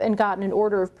step and gotten an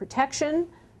order of protection,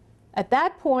 at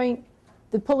that point,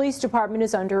 the police department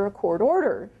is under a court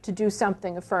order to do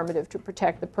something affirmative to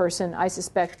protect the person. I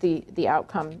suspect the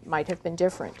outcome might have been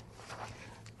different.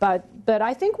 But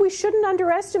I think we shouldn't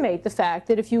underestimate the fact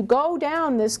that if you go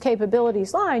down this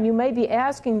capabilities line, you may be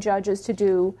asking judges to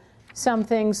do some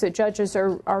things that judges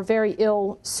are very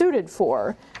ill-suited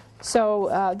for.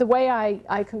 So the way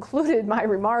I concluded my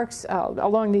remarks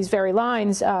along these very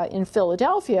lines in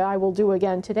Philadelphia, I will do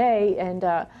again today, and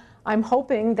I'm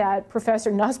hoping that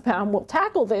Professor Nussbaum will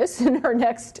tackle this in her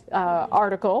next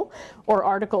article, or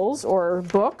articles, or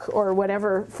book, or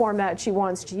whatever format she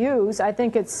wants to use. I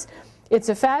think it's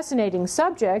a fascinating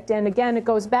subject, and again, it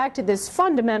goes back to this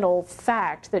fundamental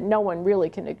fact that no one really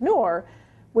can ignore,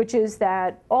 which is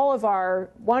that all of our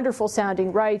wonderful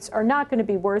sounding rights are not going to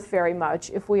be worth very much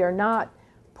if we are not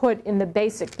put in the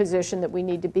basic position that we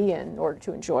need to be in order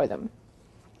to enjoy them.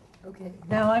 Okay,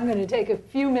 now I'm going to take a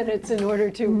few minutes in order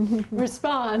to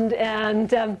respond.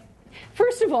 And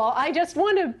first of all, I just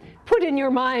want to put in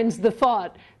your minds the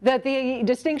thought that the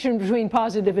distinction between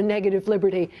positive and negative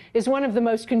liberty is one of the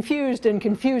most confused and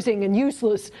confusing and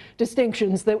useless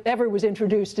distinctions that ever was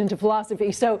introduced into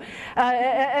philosophy. So,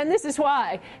 and this is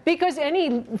why. Because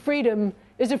any freedom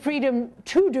is a freedom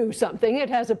to do something.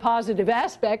 It has a positive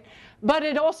aspect, but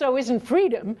it also isn't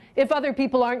freedom if other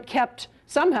people aren't kept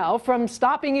somehow from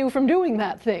stopping you from doing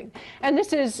that thing. And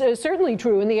this is certainly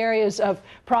true in the areas of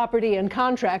property and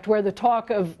contract, where the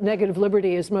talk of negative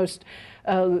liberty is most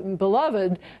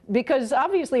beloved, because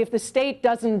obviously if the state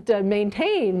doesn't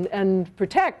maintain and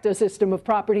protect a system of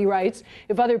property rights,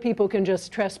 if other people can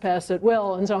just trespass at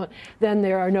will and so on, then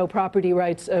there are no property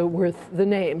rights worth the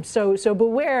name. So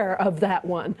beware of that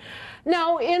one.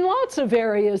 Now, in lots of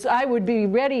areas, I would be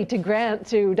ready to grant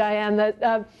to Diane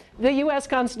that the U.S.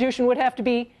 Constitution would have to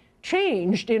be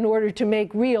changed in order to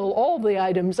make real all the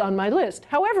items on my list.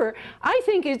 However, I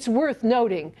think it's worth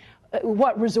noting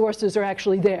what resources are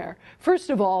actually there. First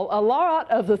of all, a lot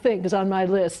of the things on my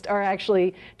list are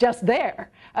actually just there.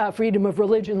 Freedom of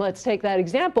religion, let's take that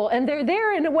example. And they're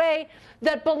there in a way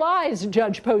that belies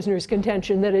Judge Posner's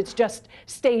contention that it's just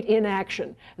state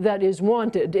inaction that is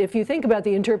wanted. If you think about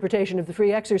the interpretation of the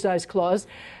Free Exercise Clause,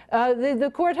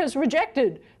 the court has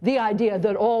rejected the idea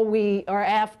that all we are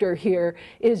after here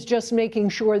is just making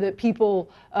sure that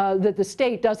people, that the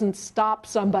state doesn't stop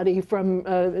somebody from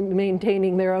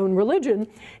maintaining their own religion.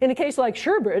 In a case like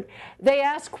Sherbert, they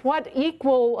ask what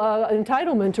equal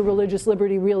entitlement to religious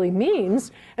liberty really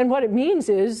means, and what it means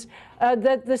is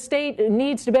that the state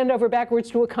needs to bend over backwards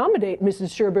to accommodate Mrs.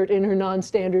 Sherbert in her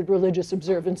non-standard religious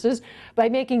observances by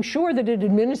making sure that it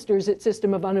administers its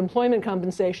system of unemployment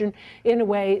compensation in a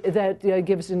way that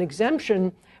gives an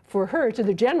exemption for her to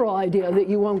the general idea that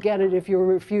you won't get it if you're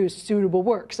refused suitable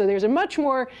work. So there's a much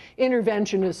more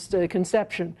interventionist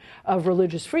conception of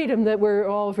religious freedom that we're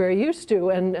all very used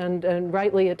to and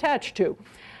rightly attached to.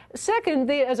 Second,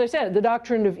 as I said, the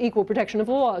doctrine of equal protection of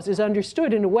the laws is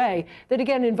understood in a way that,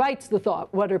 again, invites the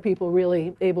thought, what are people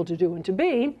really able to do and to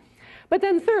be? But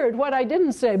then third, what I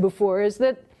didn't say before is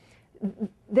that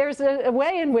there's a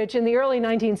way in which, in the early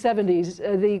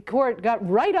 1970s, the court got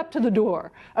right up to the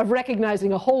door of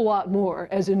recognizing a whole lot more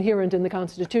as inherent in the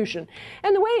Constitution.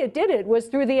 And the way it did it was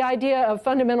through the idea of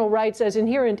fundamental rights as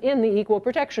inherent in the Equal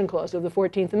Protection Clause of the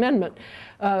 14th Amendment.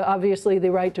 Obviously,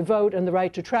 the right to vote and the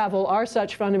right to travel are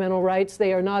such fundamental rights.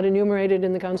 They are not enumerated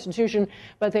in the Constitution,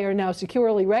 but they are now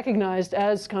securely recognized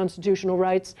as constitutional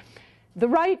rights. The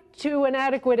right to an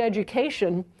adequate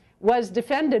education was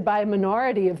defended by a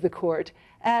minority of the court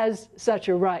as such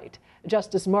a right.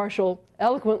 Justice Marshall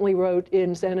eloquently wrote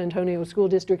in San Antonio School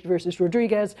District versus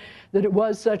Rodriguez that it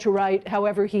was such a right.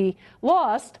 However, he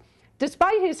lost.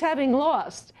 Despite his having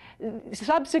lost,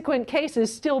 subsequent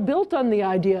cases still built on the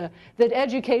idea that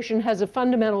education has a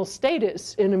fundamental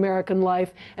status in American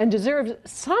life and deserves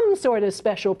some sort of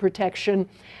special protection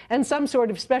and some sort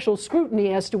of special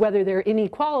scrutiny as to whether there are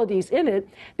inequalities in it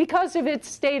because of its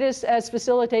status as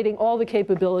facilitating all the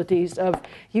capabilities of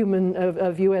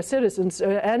U.S. citizens,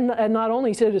 and not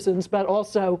only citizens, but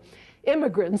also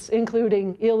immigrants,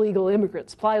 including illegal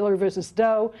immigrants. Plyler versus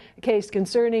Doe, a case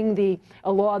concerning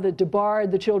a law that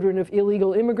debarred the children of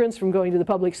illegal immigrants from going to the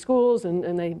public schools,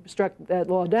 and they struck that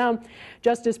law down.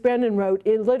 Justice Brennan wrote,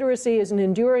 "Illiteracy is an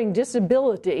enduring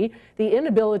disability. The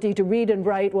inability to read and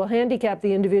write will handicap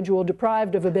the individual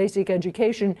deprived of a basic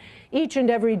education each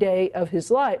and every day of his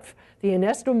life. The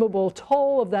inestimable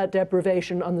toll of that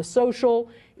deprivation on the social,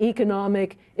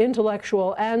 economic,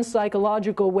 intellectual, and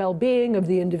psychological well-being of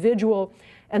the individual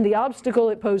and the obstacle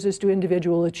it poses to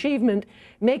individual achievement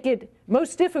make it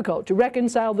most difficult to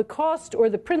reconcile the cost or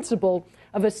the principle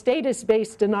of a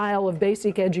status-based denial of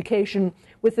basic education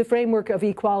with the framework of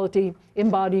equality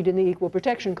embodied in the Equal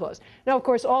Protection Clause." Now, of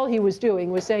course, all he was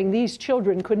doing was saying these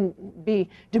children couldn't be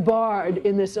debarred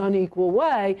in this unequal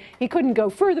way. He couldn't go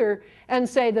further and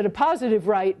say that a positive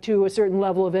right to a certain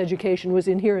level of education was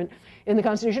inherent in the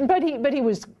Constitution, but he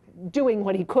was doing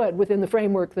what he could within the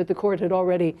framework that the court had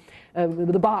already,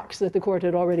 the box that the court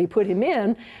had already put him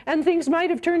in, and things might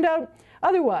have turned out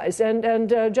otherwise. And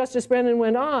Justice Brennan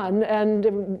went on, and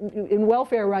in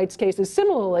welfare rights cases,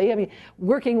 similarly, I mean,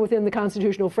 working within the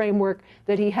constitutional framework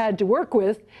that he had to work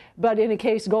with, but in a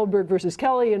case, Goldberg versus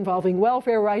Kelly, involving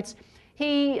welfare rights,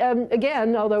 he,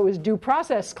 again, although it was due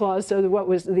process clause, so what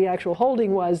was the actual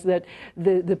holding was that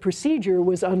the procedure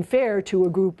was unfair to a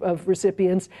group of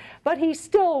recipients, but he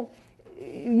still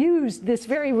used this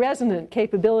very resonant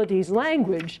capabilities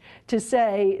language to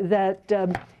say that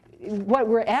what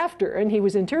we're after, and he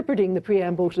was interpreting the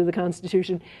preamble to the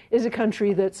Constitution, is a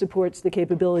country that supports the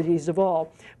capabilities of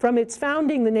all. From its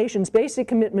founding, the nation's basic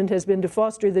commitment has been to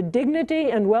foster the dignity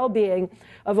and well-being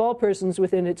of all persons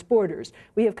within its borders.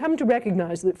 We have come to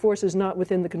recognize that forces not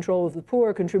within the control of the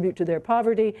poor contribute to their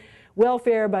poverty.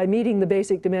 Welfare, by meeting the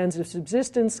basic demands of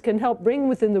subsistence, can help bring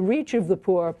within the reach of the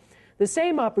poor the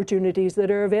same opportunities that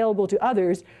are available to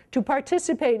others to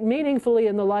participate meaningfully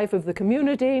in the life of the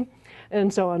community,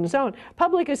 and so on and so on.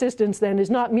 Public assistance, then, is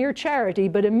not mere charity,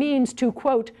 but a means to,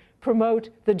 quote, promote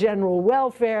the general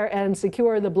welfare and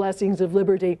secure the blessings of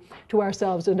liberty to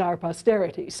ourselves and our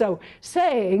posterity. So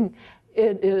saying,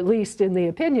 at least in the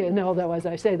opinion, although, as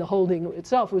I say, the holding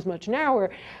itself was much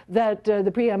narrower, that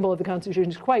the preamble of the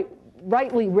Constitution is quite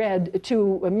rightly read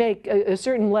to make a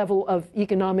certain level of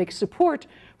economic support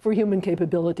for human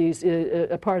capabilities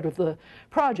a part of the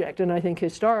project, and I think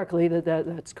historically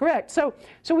that's correct. So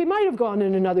we might have gone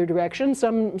in another direction.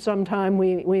 Sometime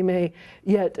we may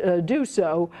yet do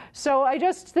so. So I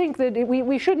just think that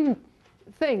we shouldn't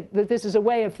think that this is a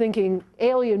way of thinking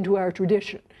alien to our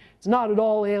tradition. It's not at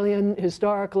all alien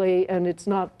historically, and it's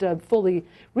not fully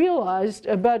realized,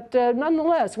 but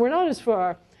nonetheless, we're not as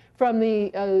far from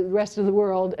the rest of the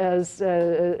world as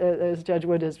Judge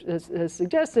Wood has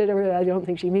suggested, or I don't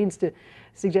think she means to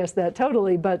suggest that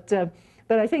totally, but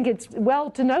I think it's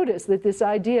well to notice that this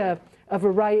idea of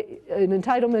a right, an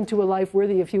entitlement to a life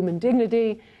worthy of human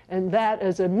dignity, and that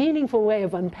as a meaningful way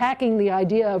of unpacking the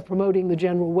idea of promoting the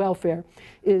general welfare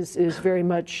is very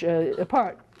much a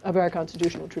part of our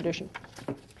constitutional tradition.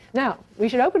 Now, we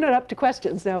should open it up to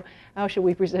questions. Now, how should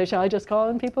we present? Shall I just call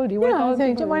on people? Do you want to call on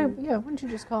people? Why don't you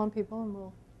just call on people and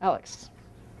we'll... Alex.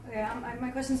 Okay,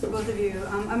 my question's for both of you.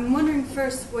 I'm wondering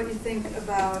first what you think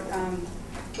about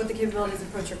what the capabilities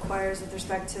approach requires with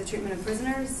respect to the treatment of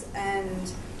prisoners,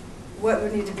 and what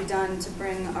would need to be done to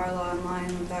bring our law in line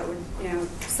with that. Would,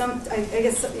 some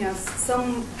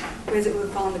ways it would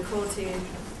fall into cruelty,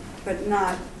 but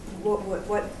not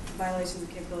what violations of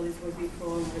capabilities would be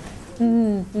cruel.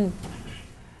 Mm-hmm.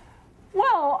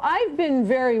 Well, I've been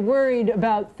very worried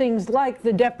about things like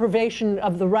the deprivation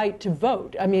of the right to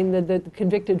vote. I mean, the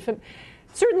convicted,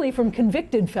 certainly from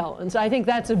convicted felons, I think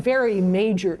that's a very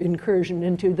major incursion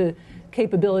into the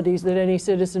capabilities that any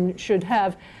citizen should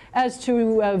have. As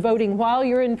to voting while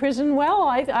you're in prison, well,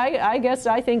 I guess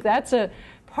I think that's a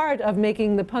part of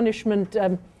making the punishment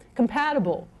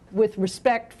compatible with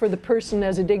respect for the person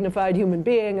as a dignified human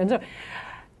being. And so,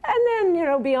 and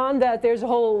then, beyond that, there's a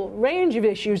whole range of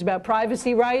issues about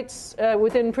privacy rights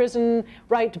within prison,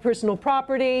 right to personal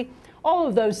property. All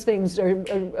of those things are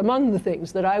among the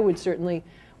things that I would certainly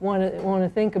want to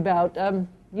think about.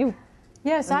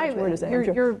 Yes,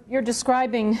 you're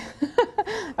describing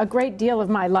a great deal of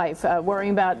my life,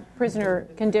 worrying about prisoner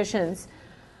conditions.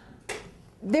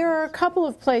 There are a couple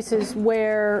of places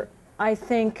where I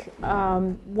think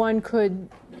one could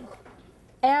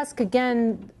ask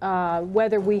again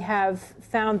whether we have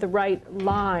found the right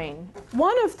line.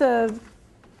 One of the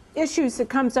issues that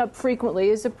comes up frequently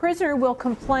is a prisoner will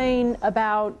complain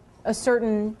about a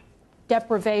certain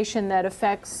deprivation that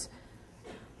affects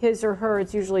his or her,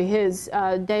 it's usually his,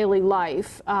 daily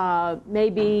life.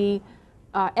 Maybe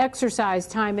exercise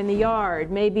time in the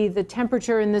yard. Maybe the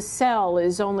temperature in the cell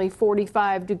is only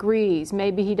 45 degrees.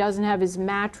 Maybe he doesn't have his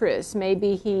mattress.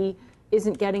 Maybe he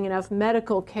isn't getting enough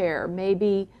medical care.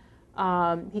 Maybe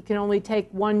he can only take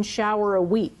one shower a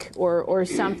week or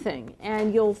something.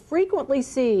 And you'll frequently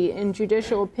see in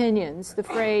judicial opinions the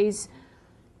phrase,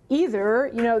 either,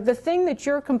 the thing that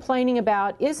you're complaining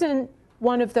about isn't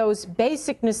one of those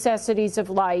basic necessities of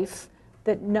life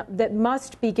that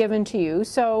must be given to you.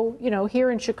 So,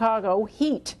 here in Chicago,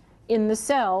 heat in the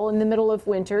cell in the middle of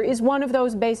winter is one of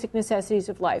those basic necessities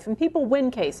of life. And people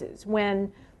win cases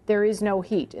when there is no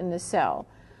heat in the cell.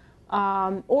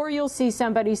 Or you'll see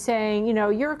somebody saying,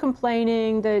 you're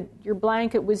complaining that your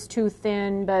blanket was too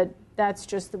thin, but that's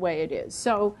just the way it is.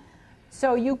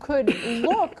 So you could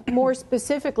look more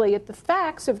specifically at the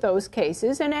facts of those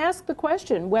cases and ask the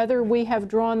question whether we have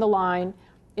drawn the line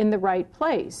in the right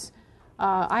place.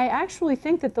 I actually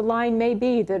think that the line may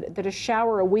be that a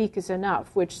shower a week is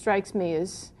enough, which strikes me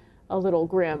as a little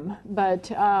grim.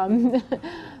 But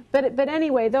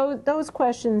anyway, those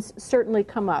questions certainly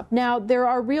come up. Now, there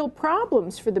are real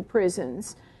problems for the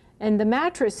prisons, and the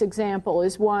mattress example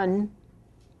is one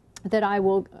that I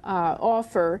will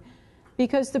offer,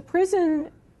 because the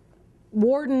prison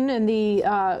warden and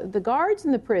the guards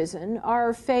in the prison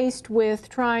are faced with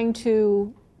trying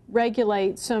to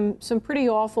regulate some pretty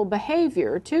awful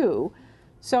behavior too.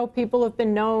 So people have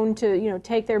been known to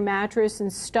take their mattress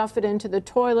and stuff it into the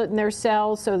toilet in their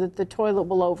cell so that the toilet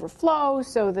will overflow,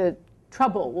 so that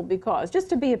trouble will be caused, just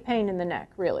to be a pain in the neck,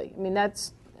 really. I mean,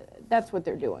 that's what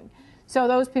they're doing. So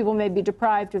those people may be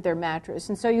deprived of their mattress.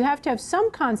 And so you have to have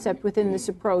some concept within this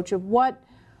approach of what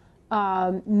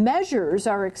measures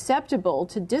are acceptable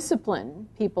to discipline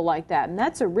people like that. And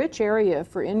that's a rich area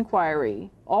for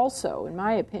inquiry also, in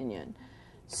my opinion.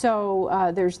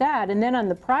 So there's that. And then on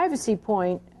the privacy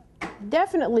point,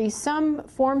 definitely some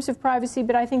forms of privacy,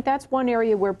 but I think that's one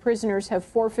area where prisoners have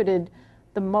forfeited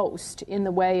the most in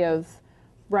the way of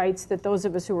rights that those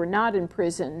of us who are not in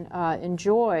prison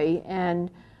enjoy. And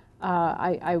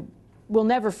I will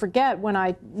never forget when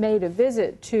I made a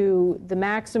visit to the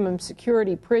maximum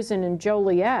security prison in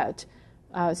Joliet,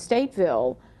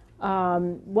 Stateville.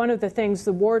 One of the things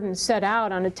the warden set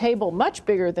out on a table much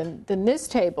bigger than this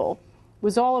table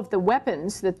was all of the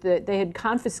weapons that they had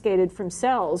confiscated from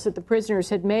cells that the prisoners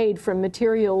had made from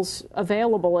materials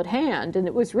available at hand. And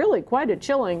it was really quite a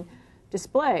chilling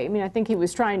display. I mean, I think he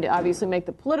was trying to obviously make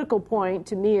the political point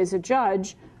to me as a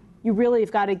judge, you really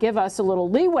have got to give us a little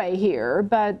leeway here.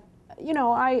 But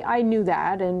I knew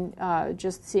that, and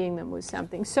just seeing them was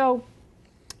something. So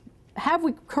have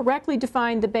we correctly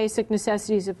defined the basic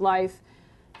necessities of life?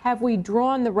 Have we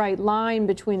drawn the right line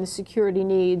between the security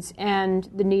needs and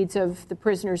the needs of the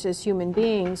prisoners as human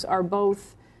beings are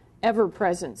both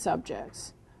ever-present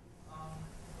subjects?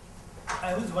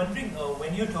 I was wondering,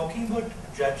 when you're talking about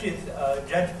judges,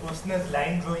 Judge Posner's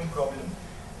line-drawing problem,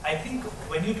 I think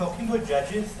when you're talking about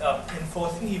judges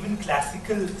enforcing even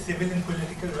classical civil and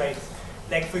political rights,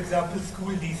 like, for example,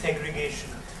 school desegregation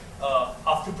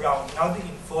after Brown, now the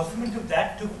enforcement of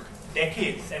that took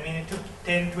decades. I mean, it took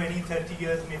 10, 20, 30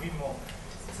 years, maybe more.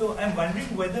 So I'm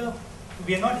wondering whether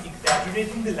we are not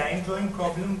exaggerating the line-drawing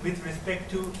problem with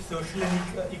respect to social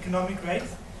and economic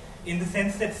rights, in the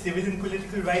sense that civil and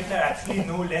political rights are actually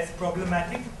no less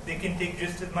problematic. They can take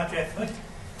just as much effort.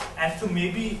 And so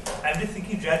maybe, I'm just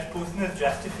thinking Judge Posner's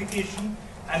justification,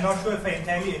 I'm not sure if I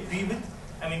entirely agree with.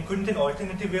 I mean, couldn't an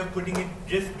alternative way of putting it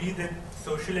just be that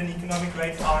social and economic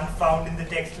rights aren't found in the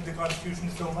text of the Constitution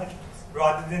so much,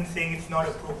 rather than saying it's not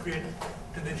appropriate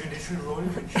to the judicial role,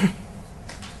 which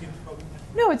seems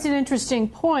problematic? No, it's an interesting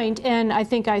point, and I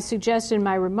think I suggested in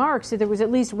my remarks that there was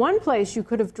at least one place you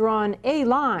could have drawn a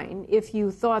line if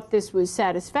you thought this was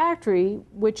satisfactory,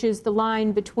 which is the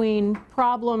line between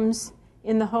problems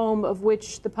in the home of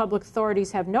which the public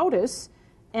authorities have notice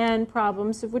and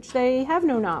problems of which they have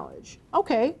no knowledge.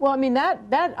 Okay, well, I mean, that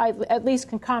I at least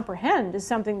can comprehend as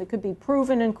something that could be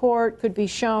proven in court, could be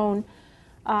shown.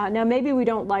 Now, maybe we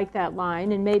don't like that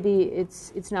line, and maybe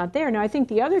it's not there. Now, I think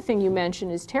the other thing you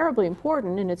mentioned is terribly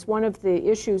important, and it's one of the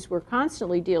issues we're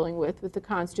constantly dealing with the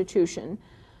Constitution.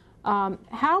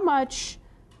 How much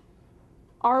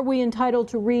are we entitled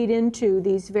to read into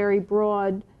these very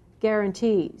broad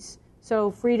guarantees?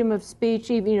 So freedom of speech,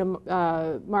 even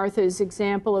Martha's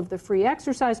example of the free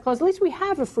exercise clause, at least we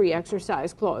have a free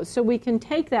exercise clause. So we can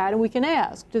take that and we can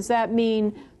ask, does that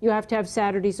mean you have to have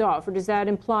Saturdays off? Or does that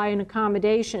imply an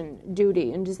accommodation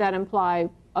duty? And does that imply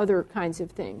other kinds of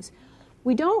things?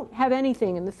 We don't have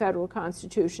anything in the federal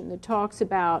Constitution that talks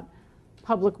about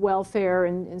public welfare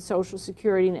and Social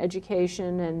Security and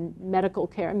education and medical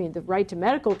care. I mean, the right to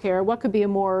medical care, what could be a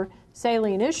more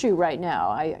salient issue right now?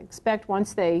 I expect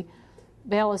once they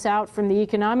bail us out from the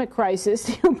economic crisis,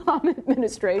 the Obama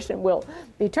administration will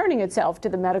be turning itself to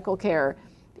the medical care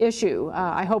issue.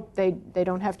 I hope they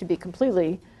don't have to be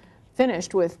completely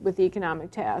finished with the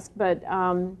economic task. But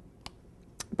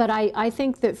I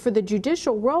think that for the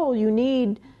judicial role, you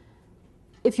need,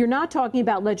 if you're not talking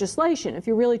about legislation, if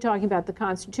you're really talking about the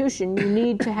Constitution, you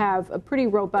need to have a pretty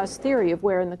robust theory of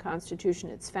where in the Constitution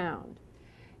it's found.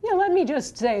 Yeah, let me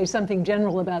just say something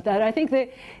general about that. I think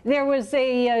that there was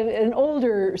an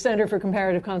older Center for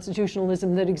Comparative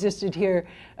Constitutionalism that existed here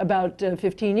about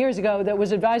 15 years ago that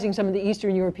was advising some of the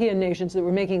Eastern European nations that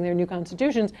were making their new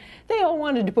constitutions. They all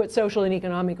wanted to put social and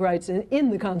economic rights in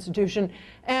the Constitution,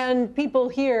 and people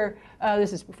here,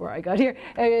 this is before I got here,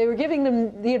 they were giving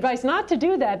them the advice not to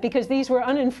do that because these were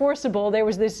unenforceable. There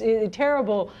was this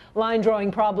terrible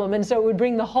line-drawing problem, and so it would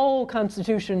bring the whole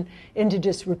Constitution into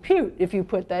disrepute if you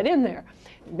put that in there.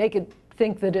 Make it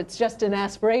think that it's just an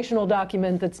aspirational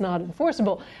document that's not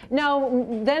enforceable. Now,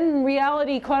 then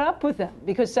reality caught up with them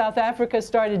because South Africa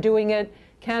started doing it,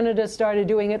 Canada started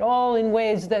doing it, all in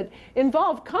ways that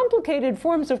involved complicated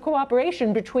forms of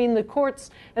cooperation between the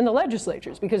courts and the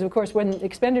legislatures, because, of course, when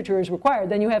expenditure is required,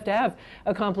 then you have to have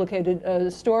a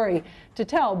complicated story to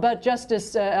tell. But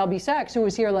Justice Albie Sachs, who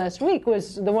was here last week,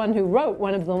 was the one who wrote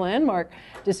one of the landmark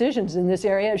decisions in this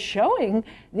area, showing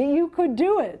that you could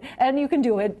do it. And you can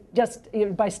do it just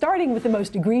by starting with the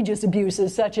most egregious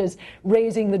abuses, such as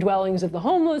raising the dwellings of the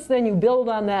homeless. Then you build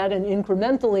on that, and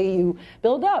incrementally you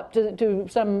build up to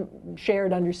some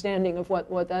shared understanding of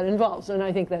what that involves. And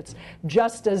I think that's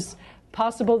just as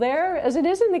possible there as it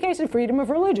is in the case of freedom of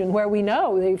religion, where we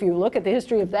know that if you look at the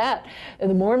history of that,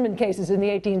 the Mormon cases in the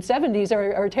 1870s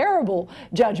are terrible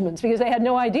judgments because they had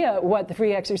no idea what the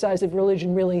free exercise of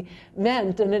religion really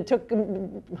meant, and it took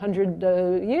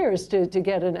 100 years to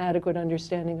get an adequate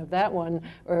understanding of that one,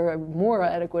 or a more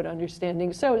adequate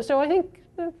understanding. So I think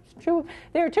it's true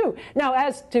there too. Now,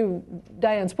 as to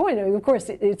Diane's point, of course,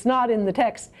 it's not in the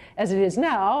text as it is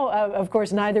now. Of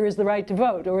course, neither is the right to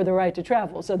vote or the right to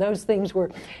travel. So those things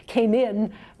came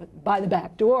in by the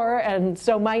back door, and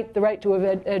so might the right to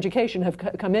education have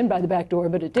come in by the back door,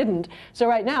 but it didn't. So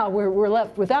right now we're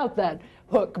left without that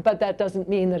hook, but that doesn't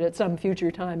mean that at some future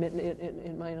time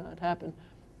it might not happen.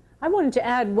 I wanted to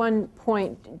add one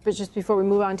point, but just before we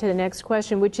move on to the next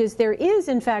question, which is there is,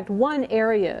 in fact, one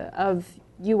area of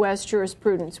U.S.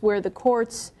 jurisprudence where the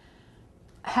courts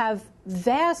have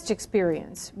vast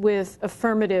experience with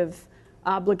affirmative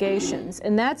obligations,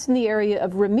 and that's in the area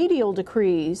of remedial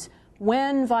decrees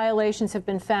when violations have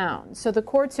been found. So the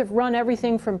courts have run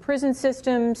everything from prison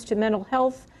systems to mental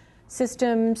health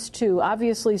systems to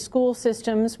obviously school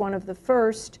systems, one of the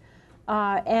first,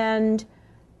 and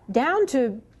down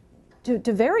to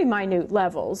very minute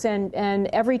levels. And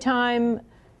every time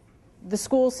the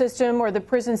school system or the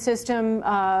prison system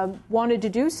wanted to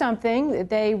do something,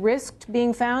 they risked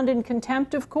being found in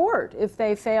contempt of court if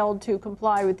they failed to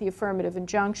comply with the affirmative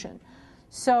injunction.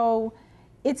 So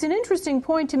it's an interesting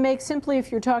point to make simply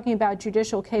if you're talking about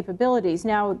judicial capabilities.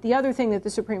 Now, the other thing that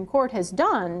the Supreme Court has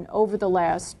done over the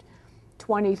last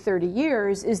 20, 30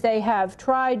 years is they have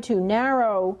tried to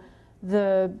narrow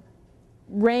the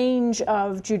range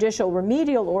of judicial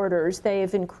remedial orders. They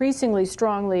have increasingly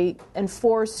strongly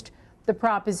enforced the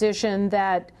proposition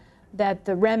that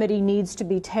the remedy needs to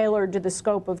be tailored to the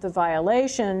scope of the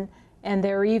violation, and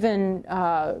they're even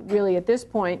really at this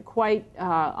point quite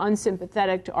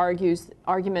unsympathetic to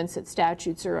arguments that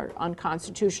statutes are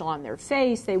unconstitutional on their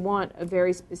face. They want a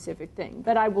very specific thing.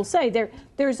 But I will say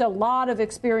there's a lot of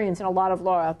experience and a lot of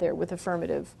law out there with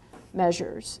affirmative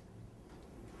measures.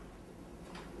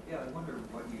 Yeah, I wonder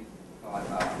what you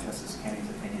thought Justice Kennedy's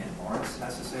opinion in Lawrence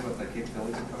has to say about the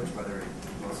capabilities approach, whether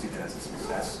you will see that as a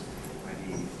success when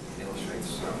he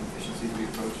illustrates efficiencies of the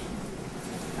approach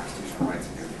and constitutional rights.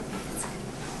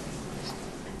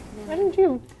 Why don't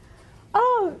you?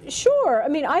 Oh, sure. I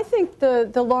mean, I think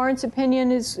the Lawrence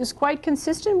opinion is quite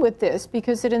consistent with this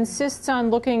because it insists on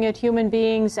looking at human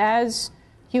beings as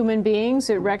human beings.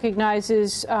 It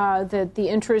recognizes that the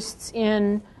interests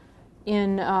in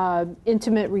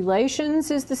intimate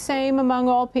relations is the same among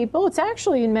all people. It's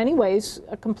actually, in many ways,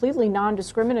 a completely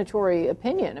non-discriminatory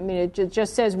opinion. I mean, it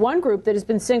just says one group that has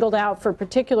been singled out for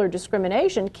particular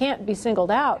discrimination can't be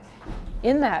singled out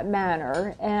in that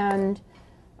manner. And,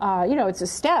 it's a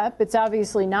step. It's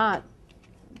obviously not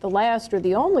the last or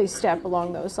the only step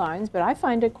along those lines, but I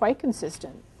find it quite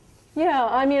consistent. Yeah,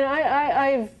 I mean,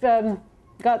 I've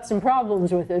got some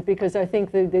problems with it because I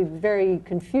think the very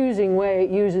confusing way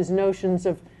it uses notions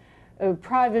of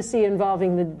privacy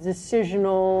involving the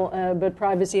decisional, but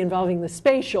privacy involving the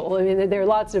spatial. I mean, there are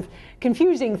lots of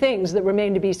confusing things that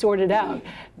remain to be sorted out.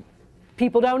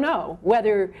 People don't know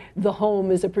whether the home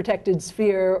is a protected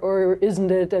sphere or isn't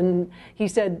it, and he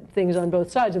said things on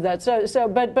both sides of that.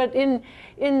 But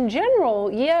in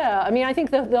general, yeah, I mean, I think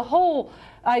the whole,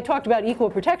 I talked about equal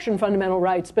protection fundamental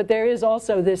rights, but there is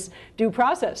also this due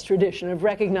process tradition of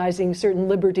recognizing certain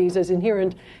liberties as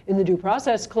inherent in the due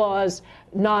process clause,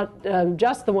 not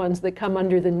just the ones that come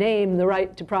under the name, the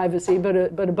right to privacy, but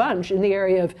a bunch in the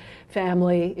area of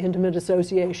family, intimate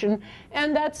association.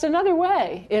 And that's another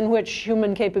way in which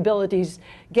human capabilities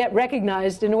get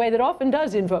recognized in a way that often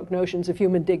does invoke notions of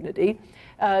human dignity.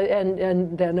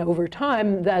 And then over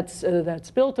time,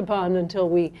 that's built upon until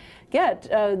we get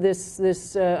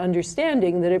this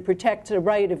understanding that it protects a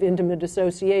right of intimate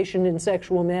association in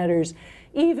sexual matters,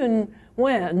 even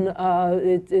when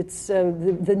it's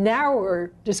the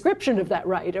narrower description of that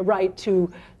right, a right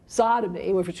to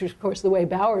sodomy, which is, of course, the way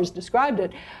Bowers described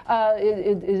it,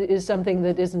 is something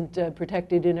that isn't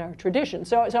protected in our tradition.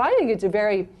 So I think it's a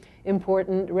very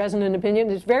important, resonant opinion.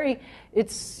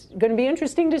 It's going to be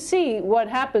interesting to see what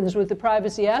happens with the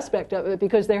privacy aspect of it,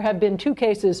 because there have been two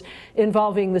cases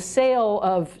involving the sale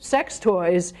of sex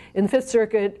toys in the Fifth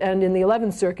Circuit and in the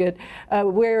 11th Circuit,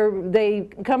 where they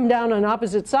come down on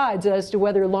opposite sides as to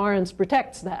whether Lawrence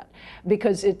protects that,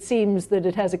 because it seems that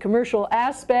it has a commercial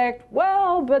aspect.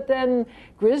 Well, but then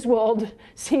Griswold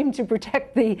seemed to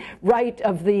protect the right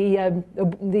of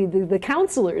the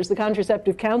counselors, the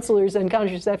contraceptive counselors and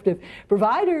contraceptive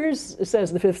providers,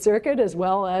 says the Fifth Circuit, as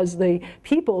well as the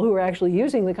people who are actually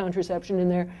using the contraception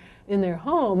in their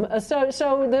home.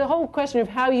 So the whole question of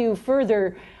how you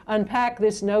further unpack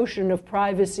this notion of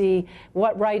privacy,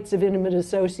 what rights of intimate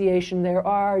association there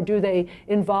are, do they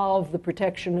involve the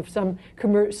protection of some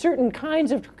certain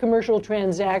kinds of commercial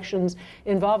transactions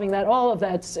involving that, all of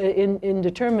that's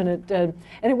indeterminate. And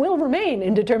it will remain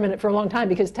indeterminate for a long time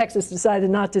because Texas decided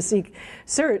not to seek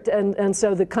cert, and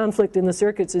so the conflict in the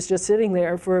circuits is just sitting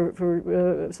there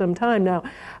for some time now.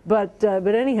 But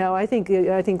anyhow, I think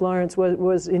Lawrence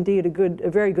was indeed a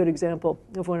very good example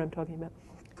of what I'm talking about.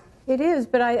 It is,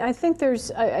 but I think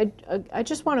there's, I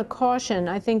just want to caution,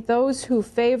 I think those who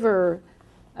favor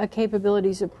a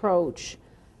capabilities approach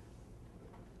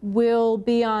will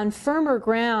be on firmer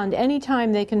ground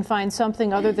anytime they can find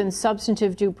something other than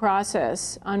substantive due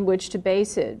process on which to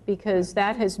base it, because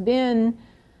that has been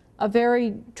a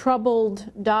very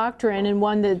troubled doctrine, and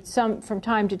one that from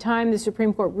time to time the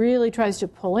Supreme Court really tries to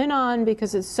pull in on,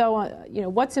 because it's so,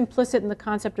 what's implicit in the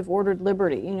concept of ordered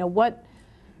liberty?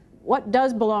 What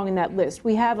does belong in that list?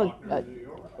 We have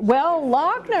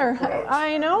Lochner,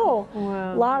 I know.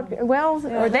 Wow.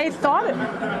 Or they thought it.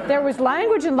 There was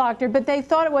language in Lochner, but they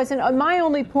thought it wasn't. My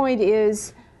only point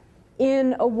is,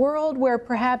 in a world where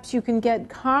perhaps you can get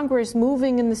Congress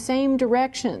moving in the same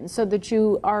direction so that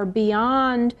you are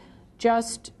beyond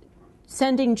just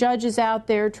sending judges out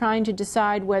there trying to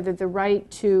decide whether the right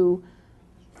to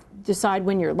decide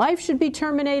when your life should be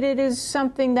terminated is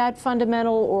something that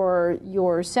fundamental, or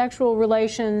your sexual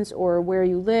relations, or where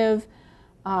you live,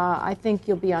 I think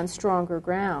you'll be on stronger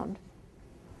ground.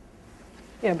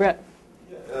 Yeah, Brett.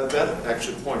 That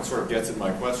actually point sort of gets at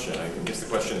my question. I guess the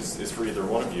question is for either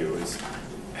one of you, is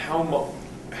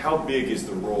how big is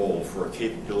the role for a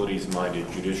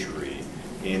capabilities-minded judiciary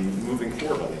in moving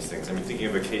forward on these things? I mean, thinking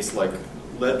of a case like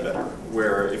Ledbetter,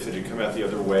 where if it had come out the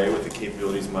other way with a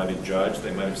capabilities-minded judge,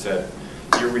 they might have said,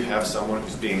 here we have someone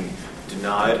who's being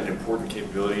denied an important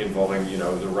capability involving,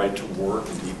 the right to work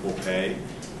and equal pay,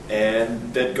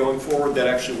 and that going forward, that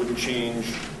actually wouldn't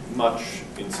change much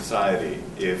in society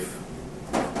if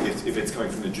it's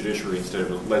coming from the judiciary instead of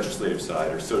the legislative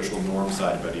side or social norm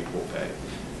side about equal pay.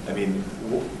 I mean,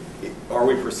 are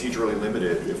we procedurally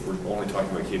limited if we're only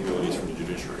talking about capabilities from the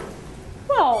judiciary?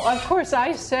 Well, of course,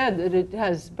 I said that it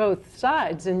has both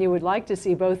sides, and you would like to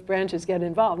see both branches get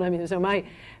involved. I mean, so my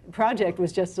project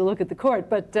was just to look at the court.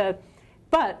 But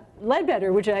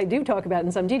Ledbetter, which I do talk about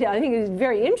in some detail, I think is a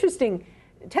very interesting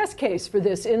test case for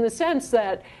this, in the sense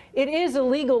that it is a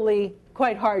legally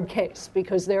quite hard case,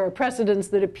 because there are precedents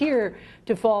that appear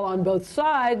to fall on both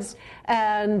sides,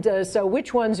 and so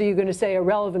which ones are you going to say are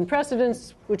relevant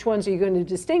precedents, which ones are you going to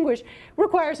distinguish,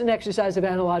 requires an exercise of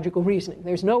analogical reasoning.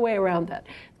 There's no way around that.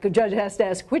 The judge has to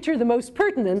ask which are the most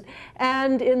pertinent,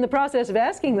 and in the process of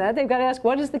asking that, they've got to ask,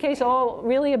 what is the case all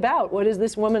really about? What is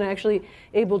this woman actually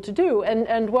able to do?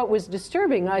 And what was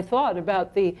disturbing, I thought,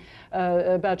 about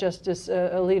Justice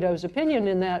Alito's opinion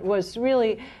in that was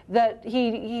really that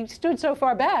he stood so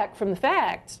far back from the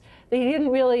facts that he didn't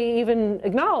really even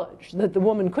acknowledge that the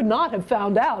woman could not have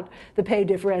found out the pay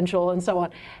differential and so on.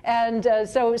 And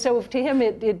so to him,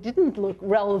 it didn't look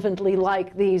relevantly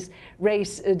like these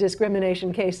race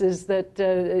discrimination cases that,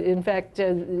 in fact,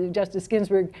 Justice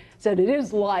Ginsburg said it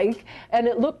is like, and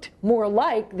it looked more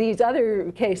like these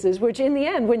other cases, which in the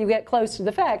end, when you get close to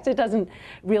the facts, it doesn't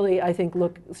really, I think,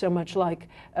 look so much like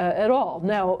at all.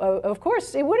 Now, of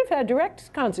course, it would have had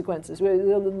direct consequences. The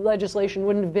legislation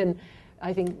wouldn't have been,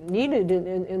 I think, needed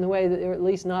in the way that, or at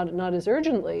least not as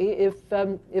urgently,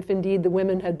 if indeed the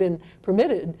women had been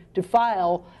permitted to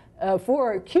file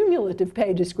for cumulative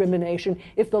pay discrimination,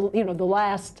 if the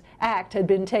last act had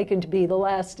been taken to be the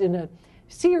last in a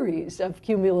series of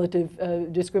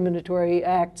cumulative discriminatory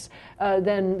acts,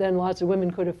 then lots of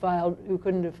women could have filed who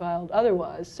couldn't have filed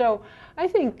otherwise. So I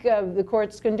think the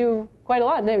courts can do quite a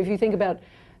lot. And if you think about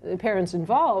the parents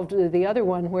involved, the other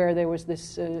one where there was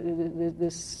this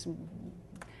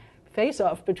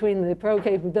face-off between the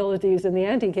pro-capabilities and the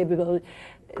anti-capabilities,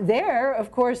 there,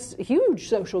 of course, huge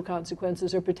social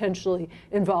consequences are potentially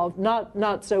involved.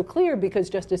 Not so clear because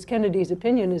Justice Kennedy's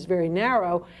opinion is very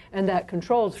narrow, and that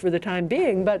controls for the time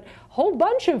being, but a whole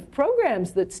bunch of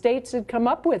programs that states had come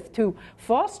up with to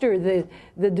foster the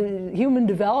human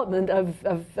development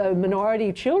of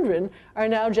minority children are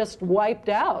now just wiped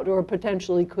out, or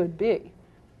potentially could be.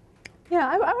 Yeah,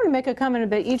 I want to make a comment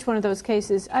about each one of those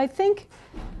cases. I think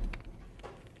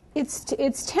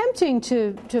it's tempting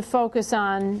to focus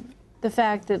on the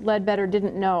fact that Ledbetter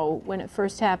didn't know when it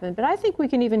first happened, but I think we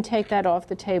can even take that off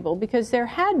the table, because there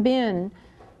had been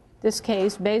this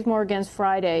case, Bazemore against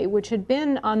Friday, which had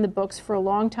been on the books for a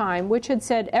long time, which had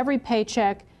said every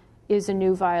paycheck is a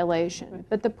new violation.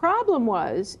 But the problem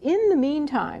was, in the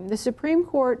meantime, the Supreme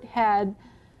Court had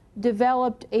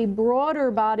developed a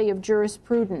broader body of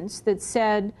jurisprudence that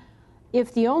said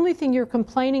if the only thing you're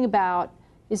complaining about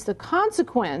is the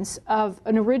consequence of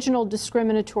an original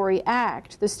discriminatory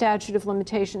act, the statute of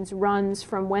limitations runs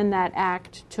from when that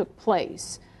act took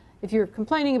place. If you're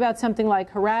complaining about something like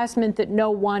harassment, that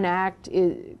no one act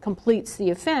completes the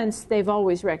offense, they've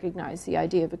always recognized the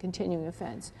idea of a continuing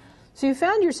offense. So you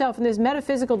found yourself in this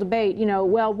metaphysical debate,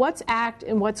 well, what's act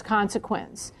and what's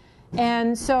consequence?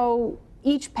 And so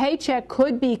each paycheck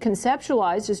could be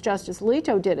conceptualized, as Justice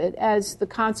Alito did it, as the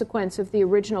consequence of the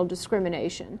original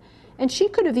discrimination. And she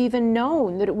could have even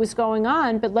known that it was going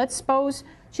on, but let's suppose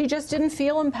she just didn't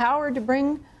feel empowered to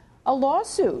bring a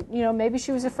lawsuit. Maybe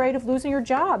she was afraid of losing her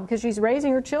job because she's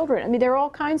raising her children. I mean, there are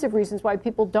all kinds of reasons why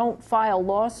people don't file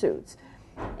lawsuits.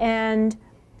 And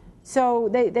so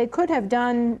they could have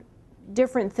done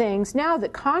different things. Now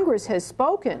that Congress has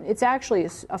spoken, it's actually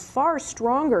a far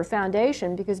stronger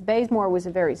foundation, because Bazemore was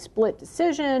a very split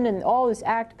decision, and all this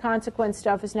act consequence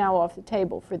stuff is now off the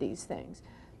table for these things.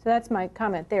 So that's my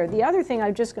comment there. The other thing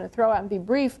I'm just going to throw out and be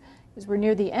brief, because we're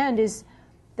near the end, is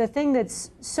the thing that's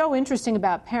so interesting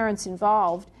about parents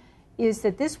involved is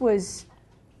that this was,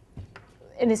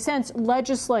 in a sense,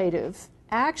 legislative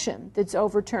action that's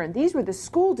overturned. These were the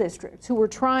school districts who were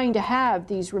trying to have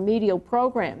these remedial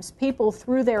programs, people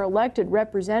through their elected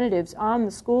representatives on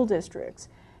the school districts.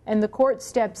 And the court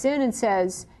steps in and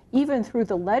says, even through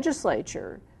the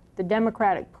legislature, the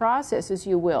democratic process, as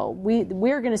you will,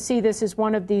 we're going to see this as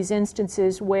one of these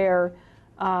instances where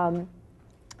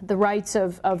the rights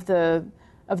of the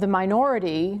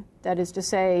minority, that is to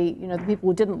say, the people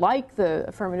who didn't like the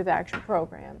affirmative action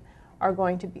program, are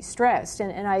going to be stressed.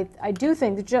 And I do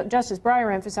think that Justice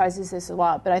Breyer emphasizes this a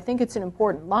lot, but I think it's an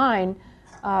important line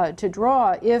to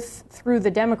draw. If through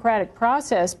the democratic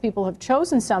process people have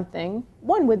chosen something,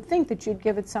 one would think that you'd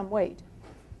give it some weight.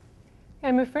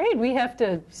 I'm afraid we have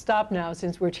to stop now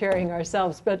since we're chairing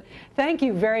ourselves, but thank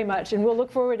you very much, and we'll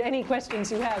look forward to any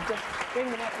questions you have. Just bring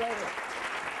them up later.